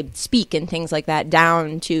they speak and things like that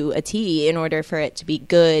down to a T in order for it to be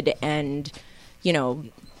good and,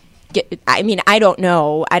 I don't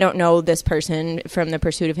know this person from The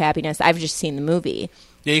Pursuit of Happiness. I've just seen the movie.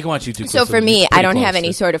 Yeah, you can watch YouTube. So clips for of it. me, It's pretty I don't have close.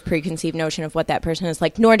 any sort of preconceived notion of what that person is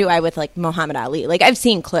like, nor do I with like Muhammad Ali. Like I've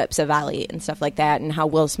seen clips of Ali and stuff like that and how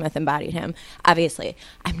Will Smith embodied him. Obviously,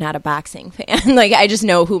 I'm not a boxing fan. Like I just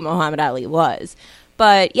know who Muhammad Ali was.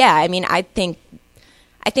 But yeah, I mean, I think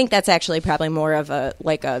that's actually probably more of a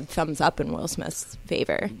thumbs up in Will Smith's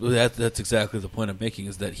favor. That's exactly the point I'm making,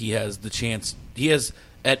 is that he has the chance. He has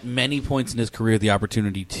at many points in his career the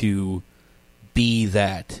opportunity to be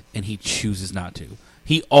that, and he chooses not to.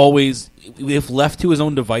 He always, if left to his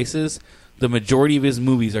own devices, the majority of his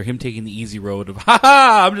movies are him taking the easy road of, ha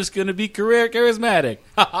ha, I'm just going to be charismatic.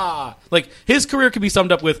 Ha ha. Like, his career could be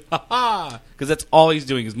summed up with, ha ha, because that's all he's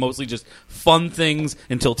doing is mostly just fun things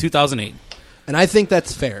until 2008. And I think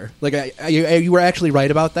that's fair. Like, you were actually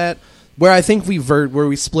right about that. Where I think where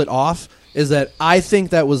we split off is that I think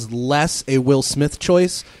that was less a Will Smith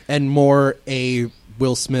choice and more a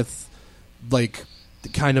Will Smith, like,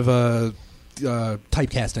 kind of a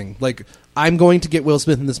typecasting. Like, I'm going to get Will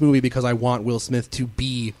Smith in this movie because I want Will Smith to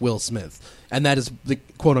be Will Smith, and that is the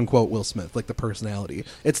quote unquote Will Smith, like the personality.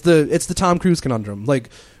 It's the Tom Cruise conundrum. Like,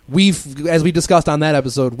 as we discussed on that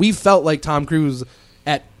episode, we felt like Tom Cruise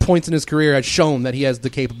at points in his career had shown that he has the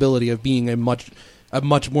capability of being a much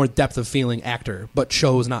more depth of feeling actor, but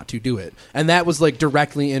chose not to do it. And that was like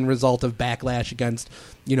directly in result of backlash against,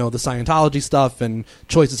 the Scientology stuff and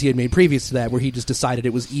choices he had made previous to that, where he just decided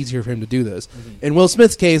it was easier for him to do this. Mm-hmm. In Will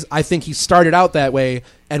Smith's case, I think he started out that way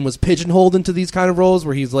and was pigeonholed into these kind of roles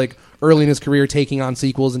where he's like early in his career taking on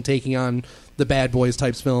sequels and taking on the Bad Boys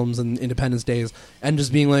types films and Independence Days, and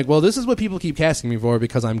just being like, well, this is what people keep casting me for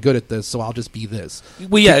because I'm good at this, so I'll just be this.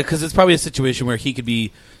 Well, yeah, because it's probably a situation where he could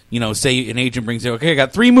be, say an agent brings you, okay, I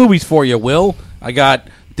got 3 movies for you, Will. I got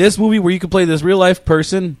this movie where you can play this real-life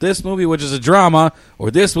person, this movie which is a drama, or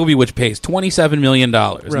this movie which pays $27 million.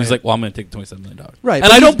 Right. And he's like, well, I'm going to take $27 million. Right.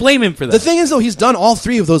 And I don't blame him for that. The thing is, though, he's done all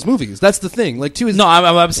 3 of those movies. That's the thing. Like, No,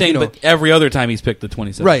 I'm saying but every other time he's picked the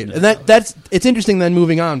 27. Right. And that's it's interesting then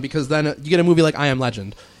moving on, because then you get a movie like I Am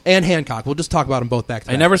Legend and Hancock. We'll just talk about them both back to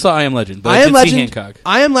back. I never saw I Am Legend, but I did see Hancock.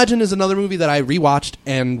 I Am Legend is another movie that I rewatched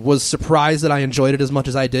and was surprised that I enjoyed it as much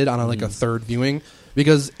as I did on a third viewing.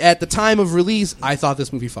 Because at the time of release, I thought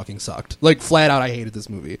this movie fucking sucked. Like, flat out, I hated this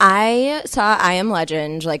movie. I saw I Am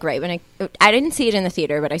Legend, like, right when I didn't see it in the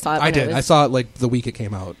theater, but I saw it when I did. I saw it, like, the week it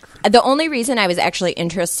came out. The only reason I was actually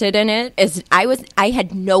interested in it is I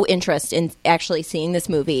had no interest in actually seeing this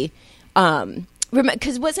movie.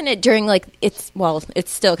 Because wasn't it during, like, it's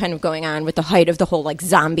still kind of going on with the height of the whole, like,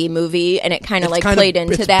 zombie movie, and it kind of, like, played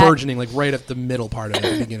into that. It's burgeoning, like, right at the middle part of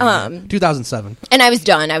it, the beginning. 2007. And I was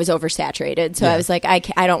done. I was oversaturated. So I was like, I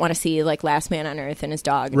don't want to see, like, Last Man on Earth and his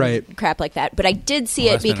dog and crap like that. But I did see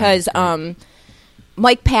it because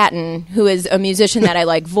Mike Patton, who is a musician that I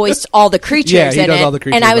like, voiced all the creatures in it. All the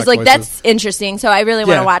creatures, and I was like, voices. that's interesting. So I really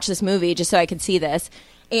want to watch this movie just so I could see this.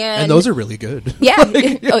 And those are really good. Yeah,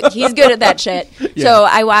 he's good at that shit. Yeah. So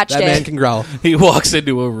I watched that it. That man can growl. He walks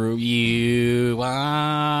into a room. You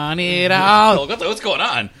want it all? What's going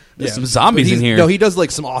on? There's some zombies in here. No, he does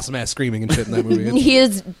like some awesome ass screaming and shit in that movie. He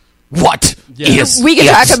is. What? Yes. We can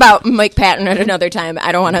talk about Mike Patton at another time.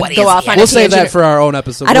 I don't want to go off on a tangent. We'll save that for our own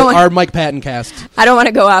episode. Our Mike Patton cast. I don't want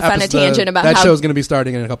to go off on a tangent about that show's going to be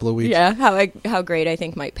starting in a couple of weeks. Yeah, how great I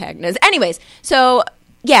think Mike Patton is. Anyways, so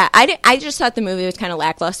yeah, I just thought the movie was kind of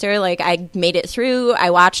lackluster. Like, I made it through,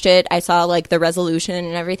 I watched it, I saw like the resolution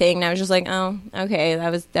and everything, and I was just like, oh, okay,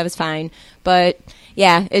 that was fine. But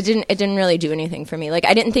yeah, it didn't really do anything for me. Like,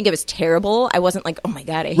 I didn't think it was terrible. I wasn't like, oh my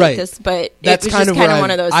god, I hate this. But that's it was just kind of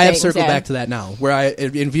one of those. I have things, circled back to that now, where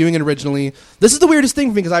in viewing it originally, this is the weirdest thing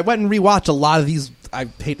for me because I went and rewatched a lot of these. I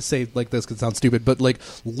hate to say it like this because it sounds stupid, but like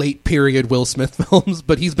late period Will Smith films.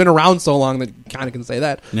 But he's been around so long that you kind of can say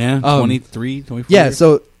that. Yeah, 23, 24 Yeah, years.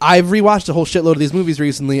 so I've rewatched a whole shitload of these movies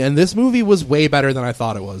recently, and this movie was way better than I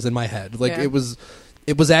thought it was in my head. Like, it was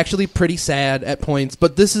actually pretty sad at points,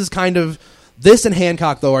 but this is kind of... This and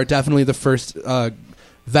Hancock, though, are definitely the first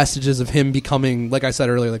vestiges of him becoming, like I said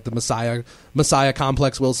earlier, like the Messiah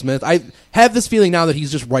complex Will Smith. I have this feeling now that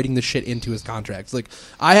he's just writing the shit into his contracts. Like,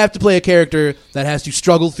 I have to play a character that has to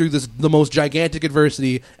struggle through the most gigantic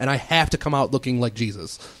adversity, and I have to come out looking like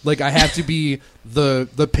Jesus. Like, I have to be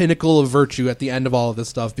the pinnacle of virtue at the end of all of this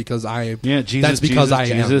stuff because Jesus, that's because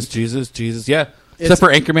Jesus. Yeah. Except for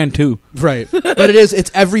Anchorman 2. Right. But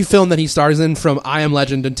it's every film that he stars in from I Am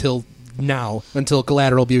Legend until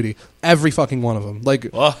Collateral Beauty. Every fucking one of them. Like,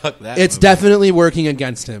 it's definitely working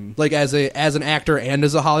against him. Like, as an actor and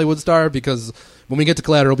as a Hollywood star, because when we get to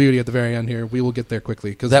Collateral Beauty at the very end here, we will get there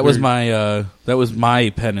quickly. Cause that was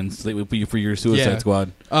my penance for your Suicide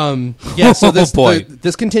Squad. Yeah. So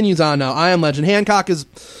this continues on now. I Am Legend. Hancock is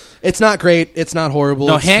It's not great. It's not horrible.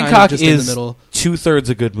 No, it's kind of Hancock just in the is middle. 2/3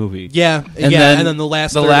 a good movie. Yeah, And and then the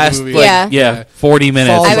last third of the movie. like, Yeah. 40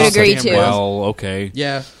 minutes. Falls I would off the agree, damn too. rails. Well, okay.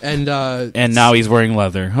 Yeah, And now he's wearing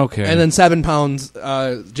leather. Okay. and then 7 pounds.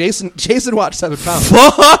 Jason watched 7 pounds.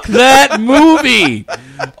 Fuck that movie!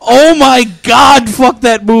 Oh my god, fuck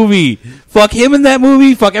that movie! Fuck him in that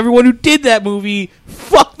movie. Fuck everyone who did that movie.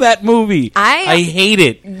 Fuck that movie. I hate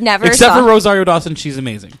it. never Except saw- for Rosario Dawson, she's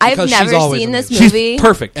amazing. I've Because she's never always seen this amazing. movie. She's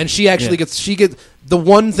perfect. And she actually Yeah. gets the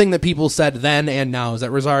one thing that people said then and now is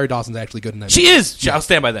that Rosario Dawson's actually good in that. She is. I'll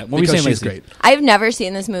stand by that. What were you because saying, she's Lacey? great. I've never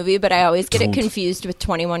seen this movie, but I always get Don't. it confused with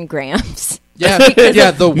 21 grams. Yeah,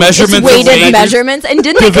 yeah. The Measurements It's of weighted weight. measurements, and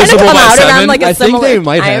didn't it kind of Divisible come by out 7? around like a I think similar they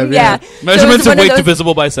might have, time? yeah. So it Measurements was of one weight those-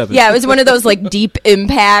 divisible by 7. Yeah, it was one of those like deep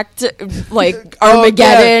impact, like Oh,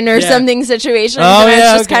 Armageddon yeah, or yeah. something situations. Oh, and I was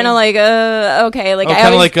yeah, just okay. kind of like, okay, like I kind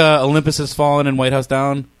of always, like Olympus Has Fallen and White House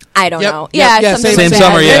Down. I don't Yep, know. yep, Yeah, yeah, something same like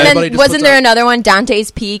summer, that. yeah. And Everybody then just wasn't puts there out- another one,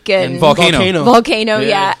 Dante's Peak and Volcano. Volcano, Yeah.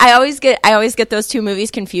 yeah. I always get those two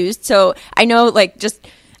movies confused. So I know, like, just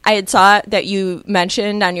I had saw that you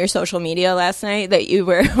mentioned on your social media last night that you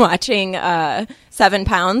were watching 7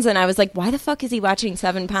 Pounds, and I was like, why the fuck is he watching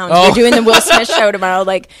 7 Pounds? Oh. We're doing the Will Smith show tomorrow.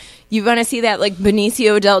 Like, you want to see that, like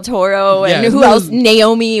Benicio del Toro and Yeah, who no, else?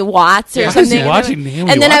 Naomi Watts or Yeah. something. Why is he watching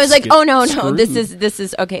Naomi and then I Watts was like, get oh no, screwed? this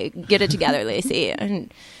is okay. Get it together, Lacey.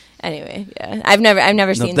 And anyway, yeah, I've never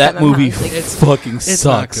No, seen that 7 movie Pounds. Like, fucking It's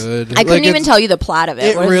not sucks. good. I couldn't even tell you the plot of it.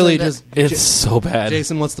 It What is really the- just. It's so bad.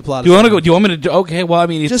 Jason, what's the plot? Do you want to of go? it? Do you want me to? Okay, well, I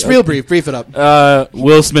mean, Just real brief. Brief it up.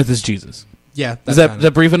 Will Smith is Jesus. Yeah, Is that's that kinda-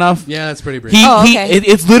 that brief enough? Yeah, that's pretty brief. Oh, okay.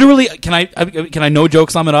 It's literally. Can I no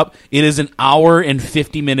joke sum it up? It is an hour and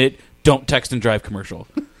 50-minute don't text and drive commercial,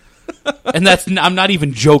 and I'm not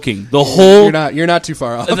even joking. The whole You're not too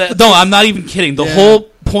far off. no, I'm not even kidding. The Yeah. whole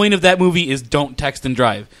point of that movie is don't text and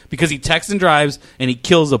drive because he texts and drives and he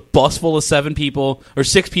kills a bus full of 7 people or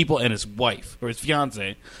 6 people and his wife or his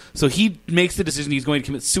fiance. So he makes the decision he's going to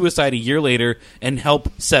commit suicide a year later and help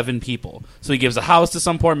 7 people. So he gives a house to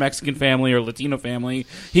some poor Mexican family or Latino family.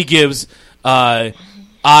 He gives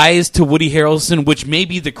eyes to Woody Harrelson, which may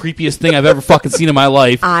be the creepiest thing I've ever fucking seen in my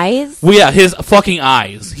life. Eyes? Well, yeah, his fucking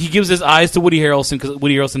eyes. He gives his eyes to Woody Harrelson because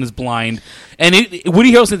Woody Harrelson is blind. And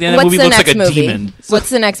Woody Harrelson at the end of the What's movie the looks like next a movie? demon. What's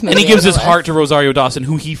the next movie? And he gives on his the heart list? to Rosario Dawson,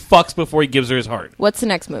 who he fucks before he gives her his heart. What's the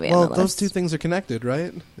next movie Well, on the those list? two things are connected,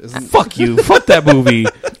 right? Isn't Fuck you. Fuck that movie.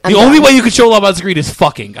 The I'm only done. way you can show love on screen is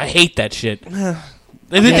fucking. I hate that shit.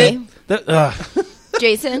 Okay.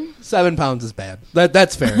 Jason? 7 pounds is bad.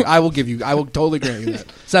 That's fair. I will totally grant you that.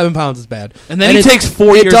 7 pounds is bad. And then he takes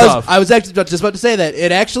 4 years off. I was actually just about to say that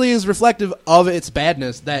it actually is reflective of its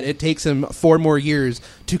badness that it takes him 4 more years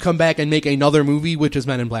to come back and make another movie, which is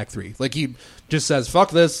Men in Black 3. Like he just says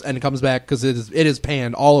 "fuck this" and comes back because it is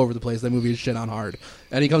panned all over the place. That movie is shit on hard,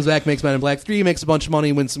 and he comes back, makes Men in Black 3, makes a bunch of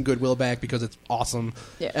money, wins some goodwill back because it's awesome,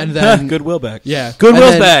 Yeah. and then Goodwill back. yeah,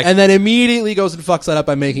 Goodwill's and then- back. and then immediately goes and fucks that up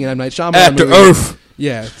by making an M. Night Shyamalan After movie. Earth.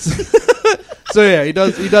 Yeah. So yeah, he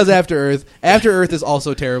does After Earth. After Earth is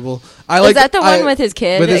also terrible. Is that the one with his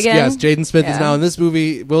kid again? Yes, Jaden Smith is Yeah. now in this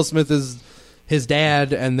movie. Will Smith is his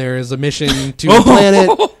dad, and there is a mission to the planet.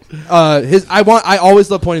 I always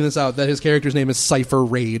love pointing this out that his character's name is Cypher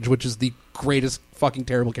Rage, which is the greatest fucking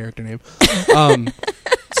terrible character name.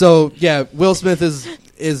 So yeah, Will Smith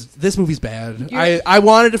is this movie's bad. I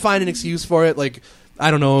wanted to find an excuse for it, like. I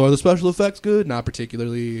don't know. Are the special effects good? Not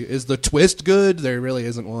particularly. Is the twist good? There really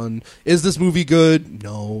isn't one. Is this movie good?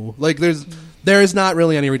 No. Like there is not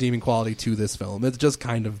really any redeeming quality to this film. It's just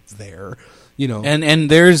kind of there, you know. And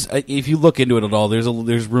there's if you look into it at all, there's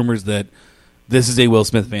rumors that this is a Will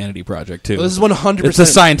Smith vanity project too. This is 100%. It's a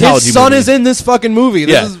Scientology His son movie. is in this fucking movie.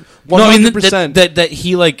 This is 100%. No, I mean that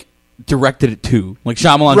he like directed it too. Like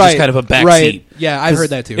Shyamalan just kind of a backseat. Right. Yeah, I've heard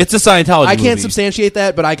that too. It's a Scientology I can't movie. substantiate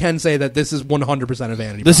that, but I can say that this is 100% a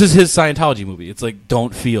vanity. This is his Scientology movie. It's like,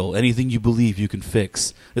 don't feel. Anything you believe, you can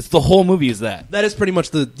fix. It's the whole movie is that. That is pretty much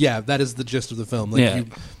that is the gist of the film. Like Yeah.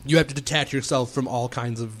 you have to detach yourself from all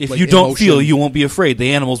kinds of If like, you don't emotion. feel, you won't be afraid.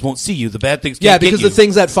 The animals won't see you. The bad things can't Yeah, get because you. the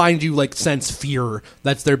things that find you like sense fear.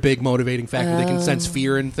 That's their big motivating factor. They can sense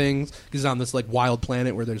fear in things. Because on this like wild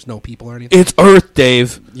planet where there's no people or anything. It's Earth,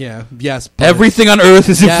 Dave. Yeah. Yes. but Everything on Earth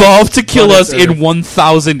is Yeah, evolved to kill but us it's in Earth.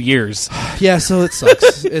 1,000 years. Yeah. So it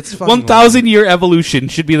sucks. It's fucking 1,000 year evolution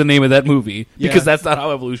should be the name of that movie because Yeah. that's not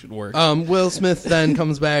how evolution works. Will Smith then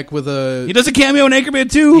comes back with he does a cameo in Anchorman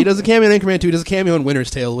 2. He does a cameo in Anchorman 2. He does a cameo in Winter's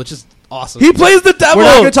Tale, which is awesome. He plays the devil. We're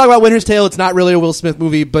not going to talk about Winter's Tale. It's not really a Will Smith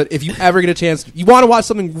movie, but if you ever get a chance, you want to watch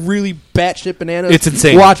something really batshit bananas, It's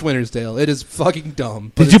insane. Watch Winter's Tale. It is fucking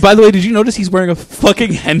dumb. But By the way, did you notice he's wearing a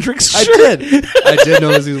fucking Hendrix I shirt? did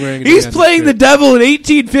notice he's wearing a He's Jimi playing the Hendrix devil in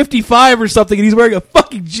 1855 or something, and he's wearing a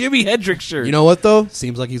fucking Jimi Hendrix shirt. shirt. You know what, though?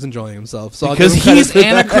 Seems like he's enjoying himself. So because I'll give him he's credit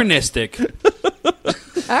for that. anachronistic.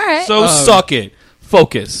 All right. So suck it.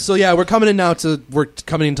 Focus. So yeah, we're coming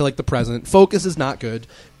into like the present. Focus is not good,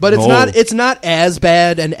 but it's No. not as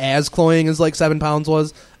bad and as cloying as like 7 Pounds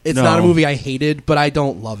was. It's No. not a movie I hated, but I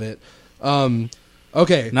don't love it.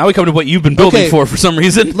 Okay, Now we come to what you've been building Okay. for some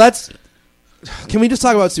reason. can we just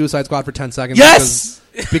talk about Suicide Squad for 10 seconds? Yes!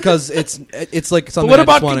 because it's like something. what I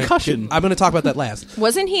just about wanna- Concussion? I'm going to talk about that last.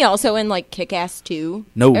 Wasn't he also in like Kick-Ass 2?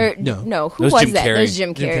 No. No. Who That was was Jim that? Carrey. That was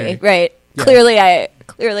Jim Jim Carrey. Carrey. Right. Yeah.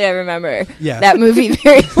 Clearly I remember Yeah. that movie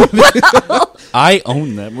very well. I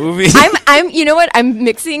own that movie. I'm you know what? I'm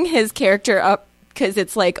mixing his character up because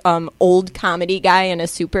it's like old comedy guy in a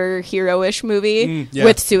superhero-ish movie yeah.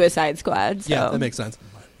 with Suicide Squad. So. Yeah, that makes sense.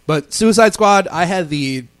 But Suicide Squad, I had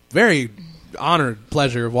the very honored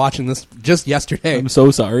pleasure of watching this just yesterday. I'm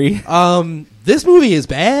so sorry. This movie is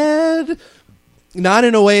bad. Not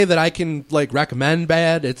in a way that I can like recommend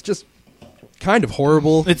bad. It's just kind of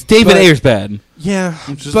horrible. It's David But- Ayer's bad. Yeah,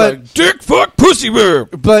 Just but like, dick, fuck, pussy,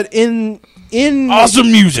 burp. but in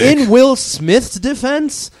Awesome music. in Will Smith's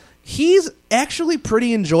defense, he's actually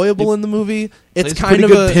pretty enjoyable in the movie. It's Plays kind pretty of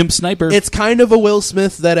good a pimp sniper. It's kind of a Will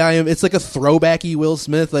Smith that I am. It's like a throwbacky Will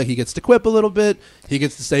Smith. Like he gets to quip a little bit. He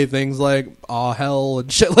gets to say things like "aw hell"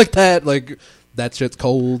 and shit like that. Like that shit's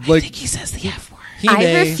cold. Like he says the F word.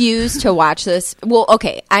 I refuse to watch this. Well,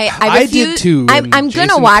 okay, I I refuse. did too, I'm and gonna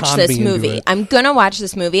Jason watch conned this me into movie. it. I'm gonna watch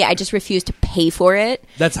this movie. I just refuse to pay for it.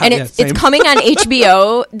 That's how- and yeah, it's same. coming on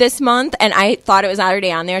HBO this month, and I thought it was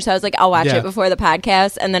already on there, so I was like, I'll watch Yeah. it before the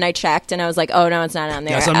podcast. And then I checked, and I was like, oh no, it's not on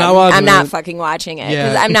there. Yes, I'm not watching I'm not it. fucking watching it Yeah.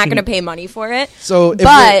 because I'm not gonna pay money for it. So, if but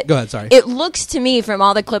we're- go ahead, sorry. It looks to me from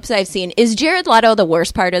all the clips I've seen, is Jared Leto the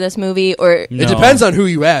worst part of this movie, or No. It depends on who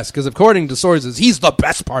you ask, because according to sources, he's the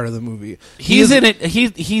best part of the movie. He's in it.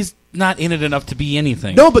 He's not in it enough to be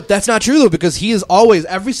anything. No, but that's not true though, because he is always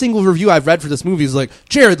every single review I've read for this movie is like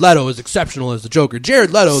Jared Leto is exceptional as the Joker.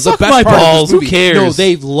 Jared Leto is the Suck best my part balls, of this who movie. cares? No,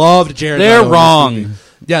 they've loved Jared. They're Leto in this wrong. movie.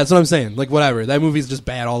 Yeah, that's what I'm saying. Like whatever, that movie's just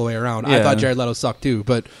bad all the way around. I Yeah. thought Jared Leto sucked too,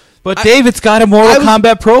 but David's got a Mortal I was-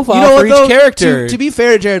 Kombat profile you know for what, each though? character. To be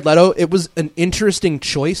fair to Jared Leto, it was an interesting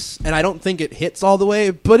choice, and I don't think it hits all the way,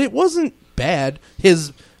 but it wasn't bad.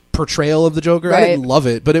 His portrayal of the Joker, I Right. didn't love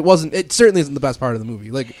it, but it wasn't. It certainly isn't the best part of the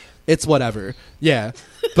movie. Like it's whatever. Yeah,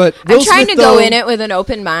 but Will I'm trying Smith, to go though- in it with an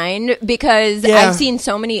open mind because Yeah. I've seen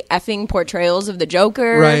so many effing portrayals of the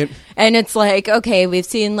Joker. Right. And it's like, okay, we've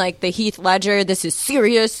seen like the Heath Ledger, this is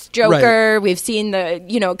serious Joker. We've seen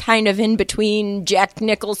the, kind of in between Jack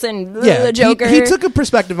Nicholson, Yeah, the Joker. He took a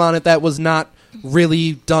perspective on it that was not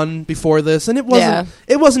really done before this, and it wasn't.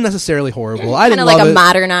 Yeah. It wasn't necessarily horrible. I kind didn't of like love a it.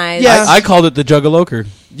 modernized. Yeah. I called it the Juggaloker.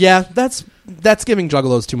 Yeah, that's giving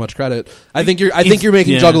Juggalos too much credit. I think you're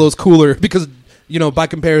making yeah. Juggalos cooler because by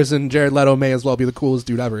comparison, Jared Leto may as well be the coolest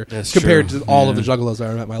dude ever That's compared true. to all of Yeah. the Juggalos I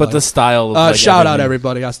ever met in my But life. the style of like, shout out everything.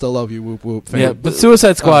 everybody! I still love you. Whoop whoop. Fan. Yeah, but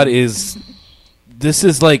Suicide Squad is. This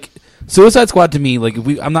is like Suicide Squad to me. Like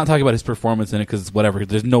I'm not talking about his performance in it because it's whatever.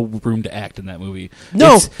 There's no room to act in that movie.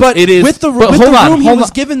 No, but it is with the but with hold the on, room he hold was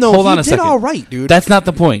on, given though, hold he on a did second. all right, dude. That's not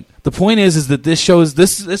the point. The point is that this shows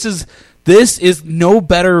this is no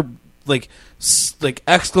better like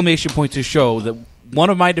exclamation point to show that one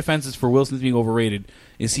of my defenses for Will Smith being overrated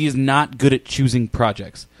is he is not good at choosing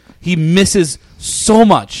projects. He misses so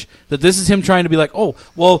much that this is him trying to be like, oh,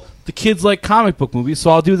 well, the kids like comic book movies,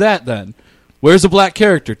 so I'll do that then. Where's a black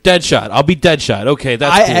character? Deadshot. I'll be Deadshot. Okay,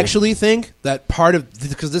 that's I cool. actually think that part of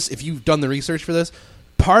because this, if you've done the research for this,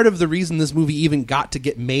 part of the reason this movie even got to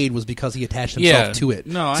get made was because he attached himself Yeah. to it.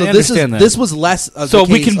 No, I so understand that. This was less. Of So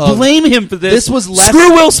the we case can of- blame him for this. This was less.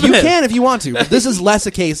 Screw Will Smith. You can if you want to. But this is less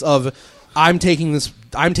a case of I'm taking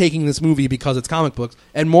this movie because it's comic books,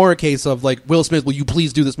 and more a case of like, Will Smith, will you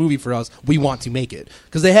please do this movie for us? We want to make it,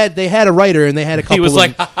 because they had a writer and they had a couple. He was of,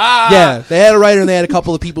 like, ha ha. yeah, they had a writer and they had a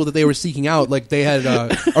couple of people that they were seeking out. Like they had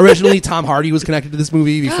originally Tom Hardy was connected to this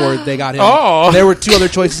movie before they got him. Oh. And there were two other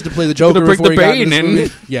choices to play the Joker Gonna bring before the he got into Bane this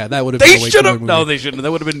in. movie. Yeah, that would have. They been a way should cooler have. movie. No, they shouldn't.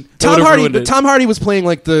 That would have been Tom Hardy, ruined but it. Tom Hardy was playing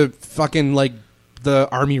like the fucking like the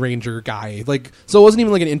Army Ranger guy, like so it wasn't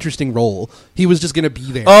even like an interesting role. He was just gonna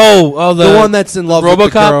be there. Oh, the one that's in love with the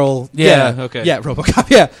RoboCop? girl. Yeah, okay. Yeah, RoboCop.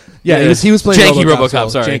 Yeah. Yeah. He was playing Janky RoboCop.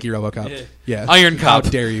 RoboCop, sorry. Janky RoboCop. Yeah. Iron How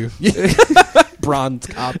Cop. dare you? Bronze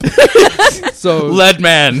cop. So Lead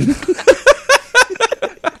Man.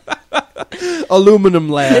 Aluminum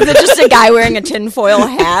Is lad. it just a guy wearing a tinfoil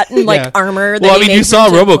hat and like Yeah. armor? That Well, I he mean, you makes saw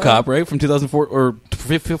from tinfoil? RoboCop, right, from 2004 or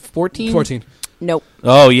 14? 14. Nope.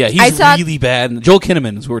 Oh yeah, he's I saw- really bad. Joel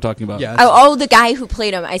Kinnaman is who we're talking about. Yeah. Oh, the guy who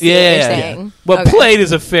played him. I see what you're saying. What Okay. played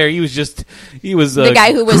is a fair. He was The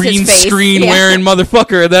guy who was his green face. screen Yeah. wearing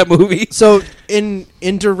motherfucker in that movie. So in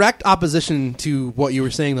direct opposition to what you were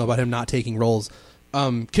saying though about him not taking roles,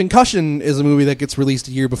 Concussion is a movie that gets released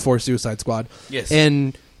a year before Suicide Squad. Yes.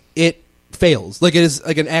 And it fails. Like it is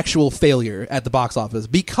like an actual failure at the box office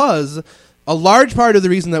because a large part of the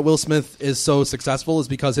reason that Will Smith is so successful is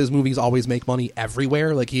because his movies always make money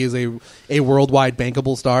everywhere. Like he is a worldwide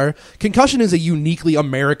bankable star. Concussion is a uniquely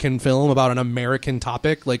American film about an American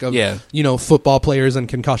topic, like of football players and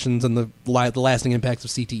concussions and the lasting impacts of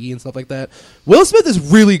CTE and stuff like that. Will Smith is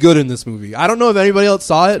really good in this movie. I don't know if anybody else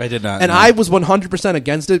saw it. I did not, and no. I was 100%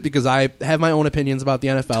 against it because I have my own opinions about the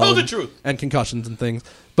NFL. Tell the truth. And concussions and things.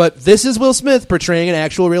 But this is Will Smith portraying an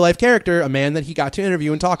actual real life character, a man that he got to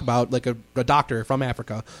interview and talk about, like a doctor from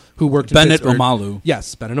Africa who worked in Bennett Pittsburgh. Omalu.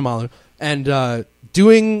 Yes, Bennett Omalu. And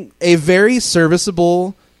doing a very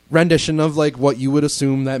serviceable rendition of like what you would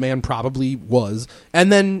assume that man probably was.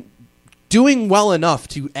 And then doing well enough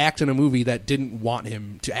to act in a movie that didn't want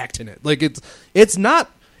him to act in it. Like it's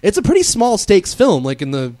a pretty small stakes film, like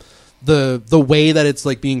in the way that it's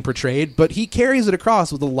like being portrayed, but he carries it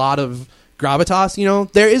across with a lot of gravitas. You know,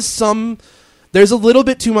 there's a little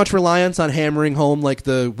bit too much reliance on hammering home like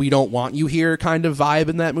the "we don't want you here" kind of vibe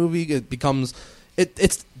in that movie. It becomes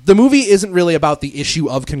it's the movie isn't really about the issue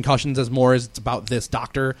of concussions as more as it's about this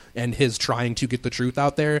doctor and his trying to get the truth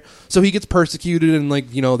out there. So he gets persecuted and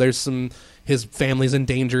like, you know, there's some his family's in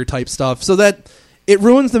danger type stuff. So that it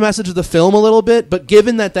ruins the message of the film a little bit, but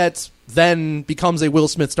given that that's then becomes a Will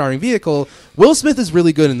Smith starring vehicle, Will Smith is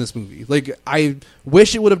really good in this movie. Like, I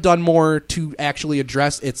wish it would have done more to actually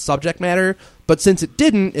address its subject matter, but since it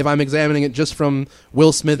didn't, if I'm examining it just from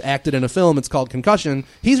Will Smith acted in a film, it's called Concussion,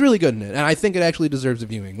 he's really good in it, and I think it actually deserves a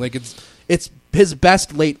viewing. Like, it's his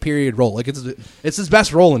best late period role. Like, it's his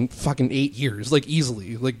best role in fucking 8 years, like,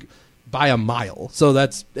 easily. Like, by a mile. So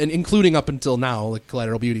that's, and including up until now, like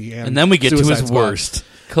Collateral Beauty and then we get Suicide to his Squad. worst.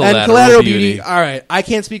 And Collateral Beauty. All right, I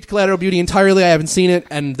can't speak to Collateral Beauty entirely. I haven't seen it,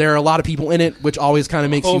 and there are a lot of people in it, which always kind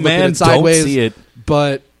of makes you look at it sideways. Don't see it.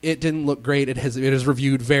 But it didn't look great. It is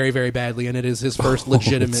reviewed very, very badly, and it is his first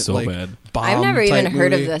legitimate so bad. bomb. I've never even type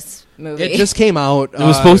heard movie. of this movie. It just came out. It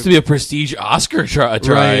was supposed to be a prestige Oscar try.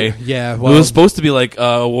 Right, yeah, it well- was supposed to be like a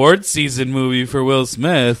award season movie for Will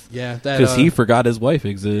Smith. Yeah, that, because he forgot his wife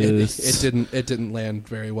exists. It didn't land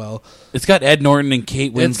very well. It's got Ed Norton and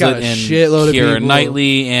Kate It's got Winslet a and shitload of Keira people.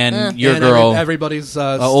 Knightley and your And girl. everybody's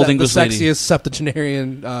old the English lady. sexiest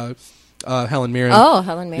septuagenarian, Helen Mirren. Oh,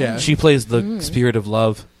 Helen Mirren. Yeah. She plays the spirit of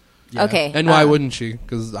love, Yeah. Okay, And why wouldn't she?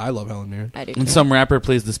 Because I love Helen Mirren. I do. and some rapper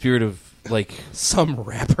plays the spirit of like. Some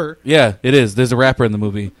rapper. Yeah, it is. There's a rapper in the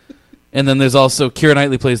movie, and then there's also Keira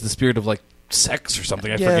Knightley plays the spirit of like sex or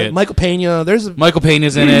something. I forget. Michael Pena. There's a Michael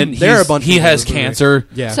Payne's in it. There are a bunch of He people has in this movie. cancer.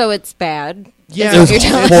 yeah. So it's bad. Yeah, Is that what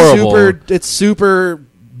you're telling me? horrible. It's super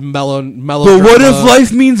mellow. But what if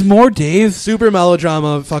life means more, Dave? Super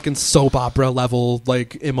melodrama, fucking soap opera level,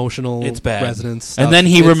 like emotional. It's bad. resonance. Stuff. And then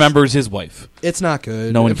he It's- remembers his wife. It's not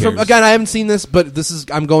good. No one cares. Again, I haven't seen this, but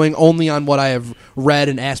I'm going only on what I have read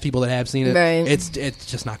and asked people that have seen it. Right. It's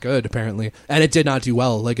just not good apparently, and it did not do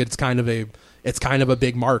well. Like it's kind of a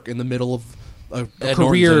big mark in the middle of a Ed Norton's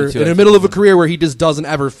career, in it, too, in the middle of a career where he just doesn't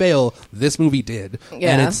ever fail. This movie did,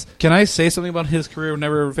 Yeah. and it's Can I say something about his career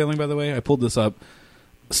never ever failing, by the way? I pulled this up.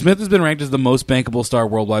 Smith has been ranked as the most bankable star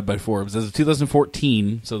worldwide by Forbes. As of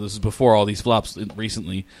 2014, so this is before all these flops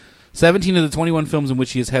recently, 17 of the 21 films in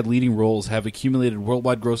which he has had leading roles have accumulated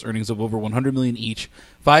worldwide gross earnings of over $100 million each,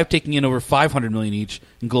 5 taking in over $500 million each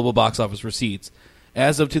in global box office receipts.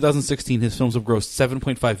 As of 2016, his films have grossed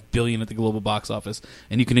 $7.5 billion at the global box office,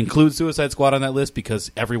 and you can include Suicide Squad on that list because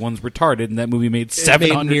everyone's retarded, and that movie made it made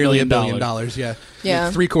 $700 nearly million. $1 billion. Yeah, Yeah.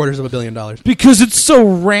 Like $750 million. Because it's so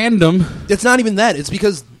random. It's not even that. It's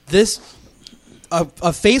because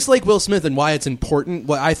a face like Will Smith and why it's important.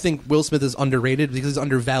 What I think Will Smith is underrated because he's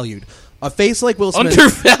undervalued. A face like Will Smith,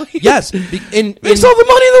 Undervalued? yes, Makes all the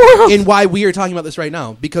money in the world. in why we are talking about this right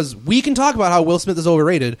now, because we can talk about how Will Smith is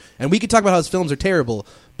overrated and we can talk about how his films are terrible,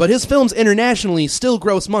 but his films internationally still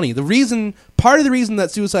gross money. Part of the reason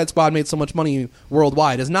that Suicide Squad made so much money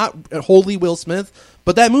worldwide is not wholly Will Smith,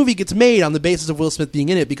 but that movie gets made on the basis of Will Smith being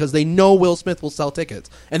in it because they know Will Smith will sell tickets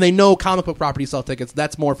and they know comic book properties sell tickets.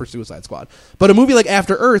 That's more for Suicide Squad. But a movie like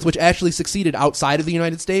After Earth, which actually succeeded outside of the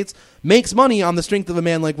United States, makes money on the strength of a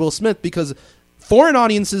man like Will Smith because foreign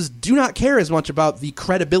audiences do not care as much about the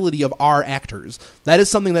credibility of our actors. That is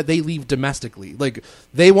something that they leave domestically. Like,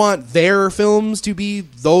 they want their films to be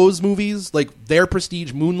those movies, like their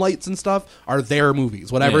prestige Moonlights and stuff are their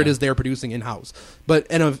movies, whatever it is they're producing in-house. But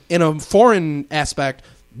in a foreign aspect,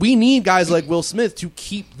 we need guys like Will Smith to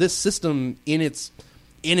keep this system in its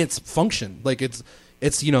function. Like, it's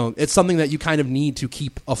something that you kind of need to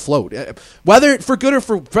keep afloat, whether for good or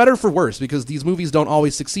for better or for worse, because these movies don't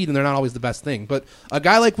always succeed and they're not always the best thing. But a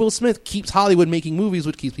guy like Will Smith keeps Hollywood making movies,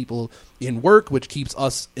 which keeps people in work, which keeps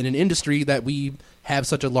us in an industry that we have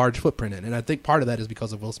such a large footprint in. And I think part of that is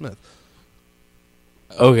because of Will Smith.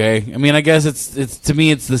 Okay. I mean, I guess it's to me,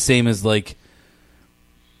 it's the same as like,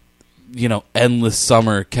 Endless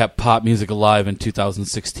Summer kept pop music alive in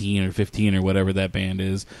 2016 or 15 or whatever that band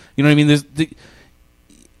is. You know what I mean?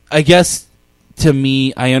 I guess, to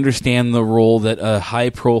me, I understand the role that a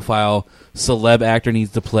high-profile celeb actor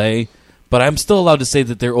needs to play, but I'm still allowed to say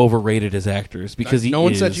that they're overrated as actors because no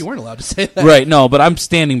one said you weren't allowed to say that. Right, no, but I'm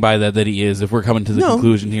standing by that he is, if we're coming to the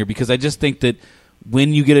conclusion here, because I just think that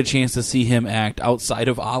when you get a chance to see him act outside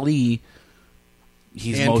of Ali,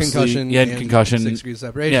 he's and mostly... Concussion. 6 Degrees of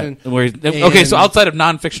Separation. Yeah, so outside of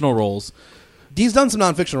non-fictional roles... He's done some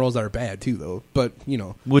non-fictional roles that are bad, too, though, but,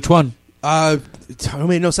 Which one? No,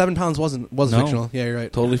 7 Pounds wasn't fictional. Yeah, you're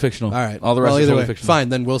right. Totally fictional. All right. All the rest are totally fictional. Fine,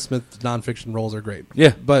 then Will Smith's non-fiction roles are great.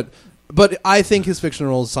 Yeah. But I think his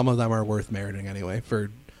fictional roles, some of them are worth meriting anyway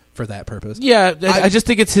for that purpose. Yeah, I just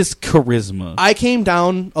think it's his charisma. I came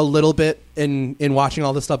down a little bit in watching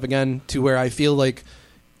all this stuff again to where I feel like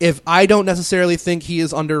if I don't necessarily think he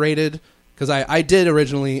is underrated, because I did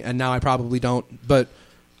originally and now I probably don't, but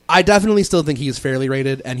I definitely still think he is fairly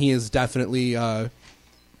rated, and he is definitely...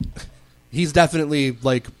 he's definitely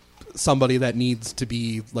like somebody that needs to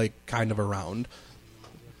be like kind of around.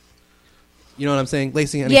 You know what I'm saying,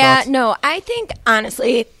 Lacey? Any thoughts? No, I think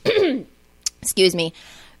honestly, excuse me,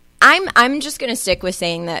 I'm just going to stick with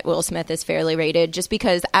saying that Will Smith is fairly rated, just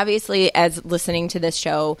because obviously, as listening to this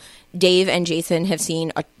show, Dave and Jason have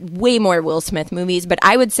seen way more Will Smith movies, but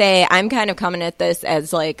I would say I'm kind of coming at this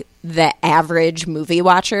as like the average movie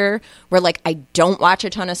watcher, where like I don't watch a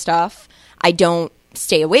ton of stuff, I don't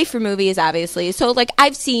stay away from movies, obviously. So, like,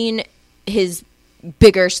 I've seen his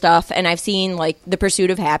bigger stuff, and I've seen, like, The Pursuit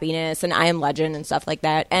of Happiness and I Am Legend and stuff like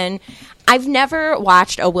that. And I've never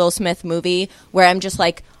watched a Will Smith movie where I'm just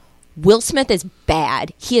like, Will Smith is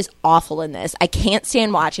bad. He is awful in this. I can't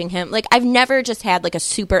stand watching him. Like, I've never just had, like, a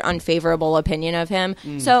super unfavorable opinion of him.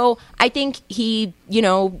 So I think he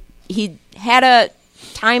had a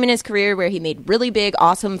time in his career where he made really big,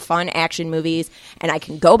 awesome, fun action movies, and I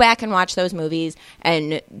can go back and watch those movies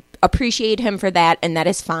and appreciate him for that, and that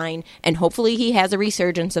is fine. And hopefully he has a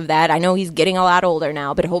resurgence of that. I know he's getting a lot older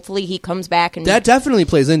now, but hopefully he comes back and that definitely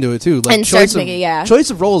plays into it too. Like, and starts making, choice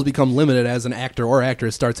of roles become limited as an actor or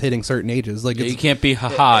actress starts hitting certain ages. Like, you can't be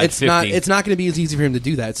at 50. It's not going to be as easy for him to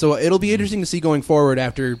do that. So it'll be interesting to see going forward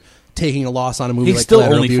after taking a loss on a movie. He's like still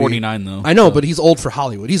Collateral only Beauty. 49 though. I know, but he's old for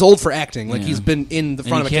Hollywood. He's old for acting. Like, he's been in the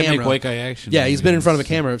front of a camera. Can't make white guy action. Yeah, he's been in front of a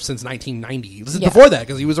camera since 1990. This is before that,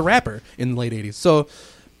 because he was a rapper in the late 80s. So,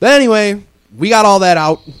 but anyway, we got all that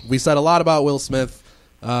out. We said a lot about Will Smith.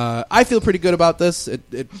 I feel pretty good about this.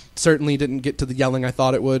 It certainly didn't get to the yelling I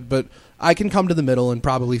thought it would, but I can come to the middle and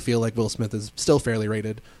probably feel like Will Smith is still fairly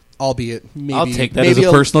rated. Albeit, maybe I'll take that as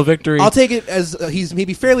a personal victory. I'll take it as he's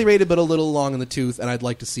maybe fairly rated, but a little long in the tooth, and I'd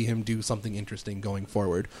like to see him do something interesting going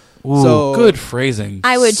forward. Ooh, so good phrasing.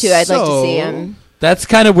 I would too. I'd like to see him. That's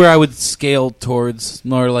kind of where I would scale towards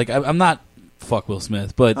more like I'm not fuck Will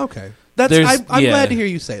Smith, but okay. I'm glad to hear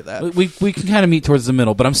you say that. We can kind of meet towards the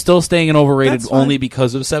middle, but I'm still staying in overrated only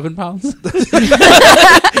because of 7 Pounds. Because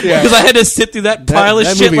I had to sit through that pile of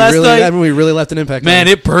shit last night. That movie really left an impact. Man,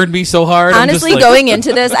 it burned me so hard. Honestly, going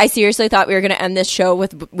into this, I seriously thought we were going to end this show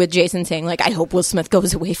with Jason saying, like, I hope Will Smith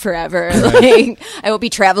goes away forever. Like, I hope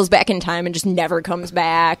he travels back in time and just never comes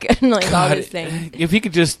back. And like all this thing. If he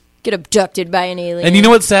could just get abducted by an alien. And you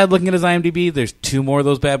know what's sad? Looking at his IMDb, there's 2 more of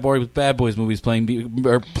those Bad Boys movies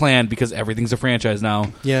planned because everything's a franchise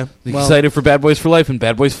now. Yeah, excited for Bad Boys for Life and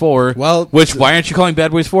Bad Boys 4. Well, why aren't you calling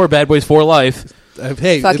Bad Boys 4 Bad Boys 4 Life?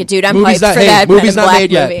 Hey, fuck it, dude! I'm hyped for that. Movie's not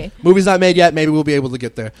made yet. Movie. Movie's not made yet. Maybe we'll be able to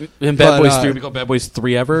get there. And Bad Boys 3, we call Bad Boys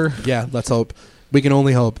 3 ever. Yeah, let's hope. We can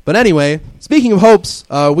only hope. But anyway, speaking of hopes,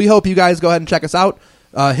 we hope you guys go ahead and check us out.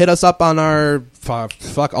 Hit us up on our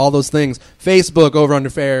fuck all those things. Facebook, Over Under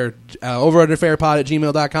Fair, overunderfairpod at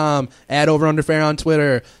gmail.com, at Over Under Fair on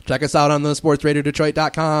Twitter. Check us out on the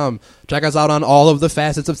sportsradiodetroit.com. Check us out on all of the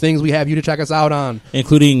facets of things we have you to check us out on.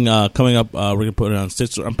 Including coming up, we're going to put it on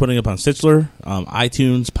Stitchler. I'm putting it up on Stitchler,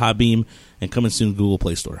 iTunes, Podbeam, and coming soon Google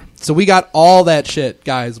Play Store. So we got all that shit,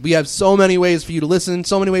 guys. We have so many ways for you to listen,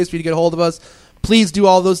 so many ways for you to get a hold of us. Please do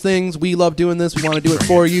all those things. We love doing this. We want to do it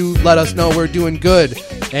for you. Let us know we're doing good.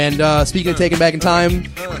 And speaking of taking back in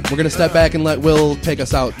time, we're going to step back and let Will take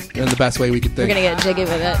us out in the best way we could think. We're going to get jiggy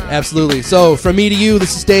with it. Absolutely. So from me to you,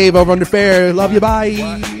 this is Dave over under Fair. Love you.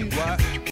 Bye.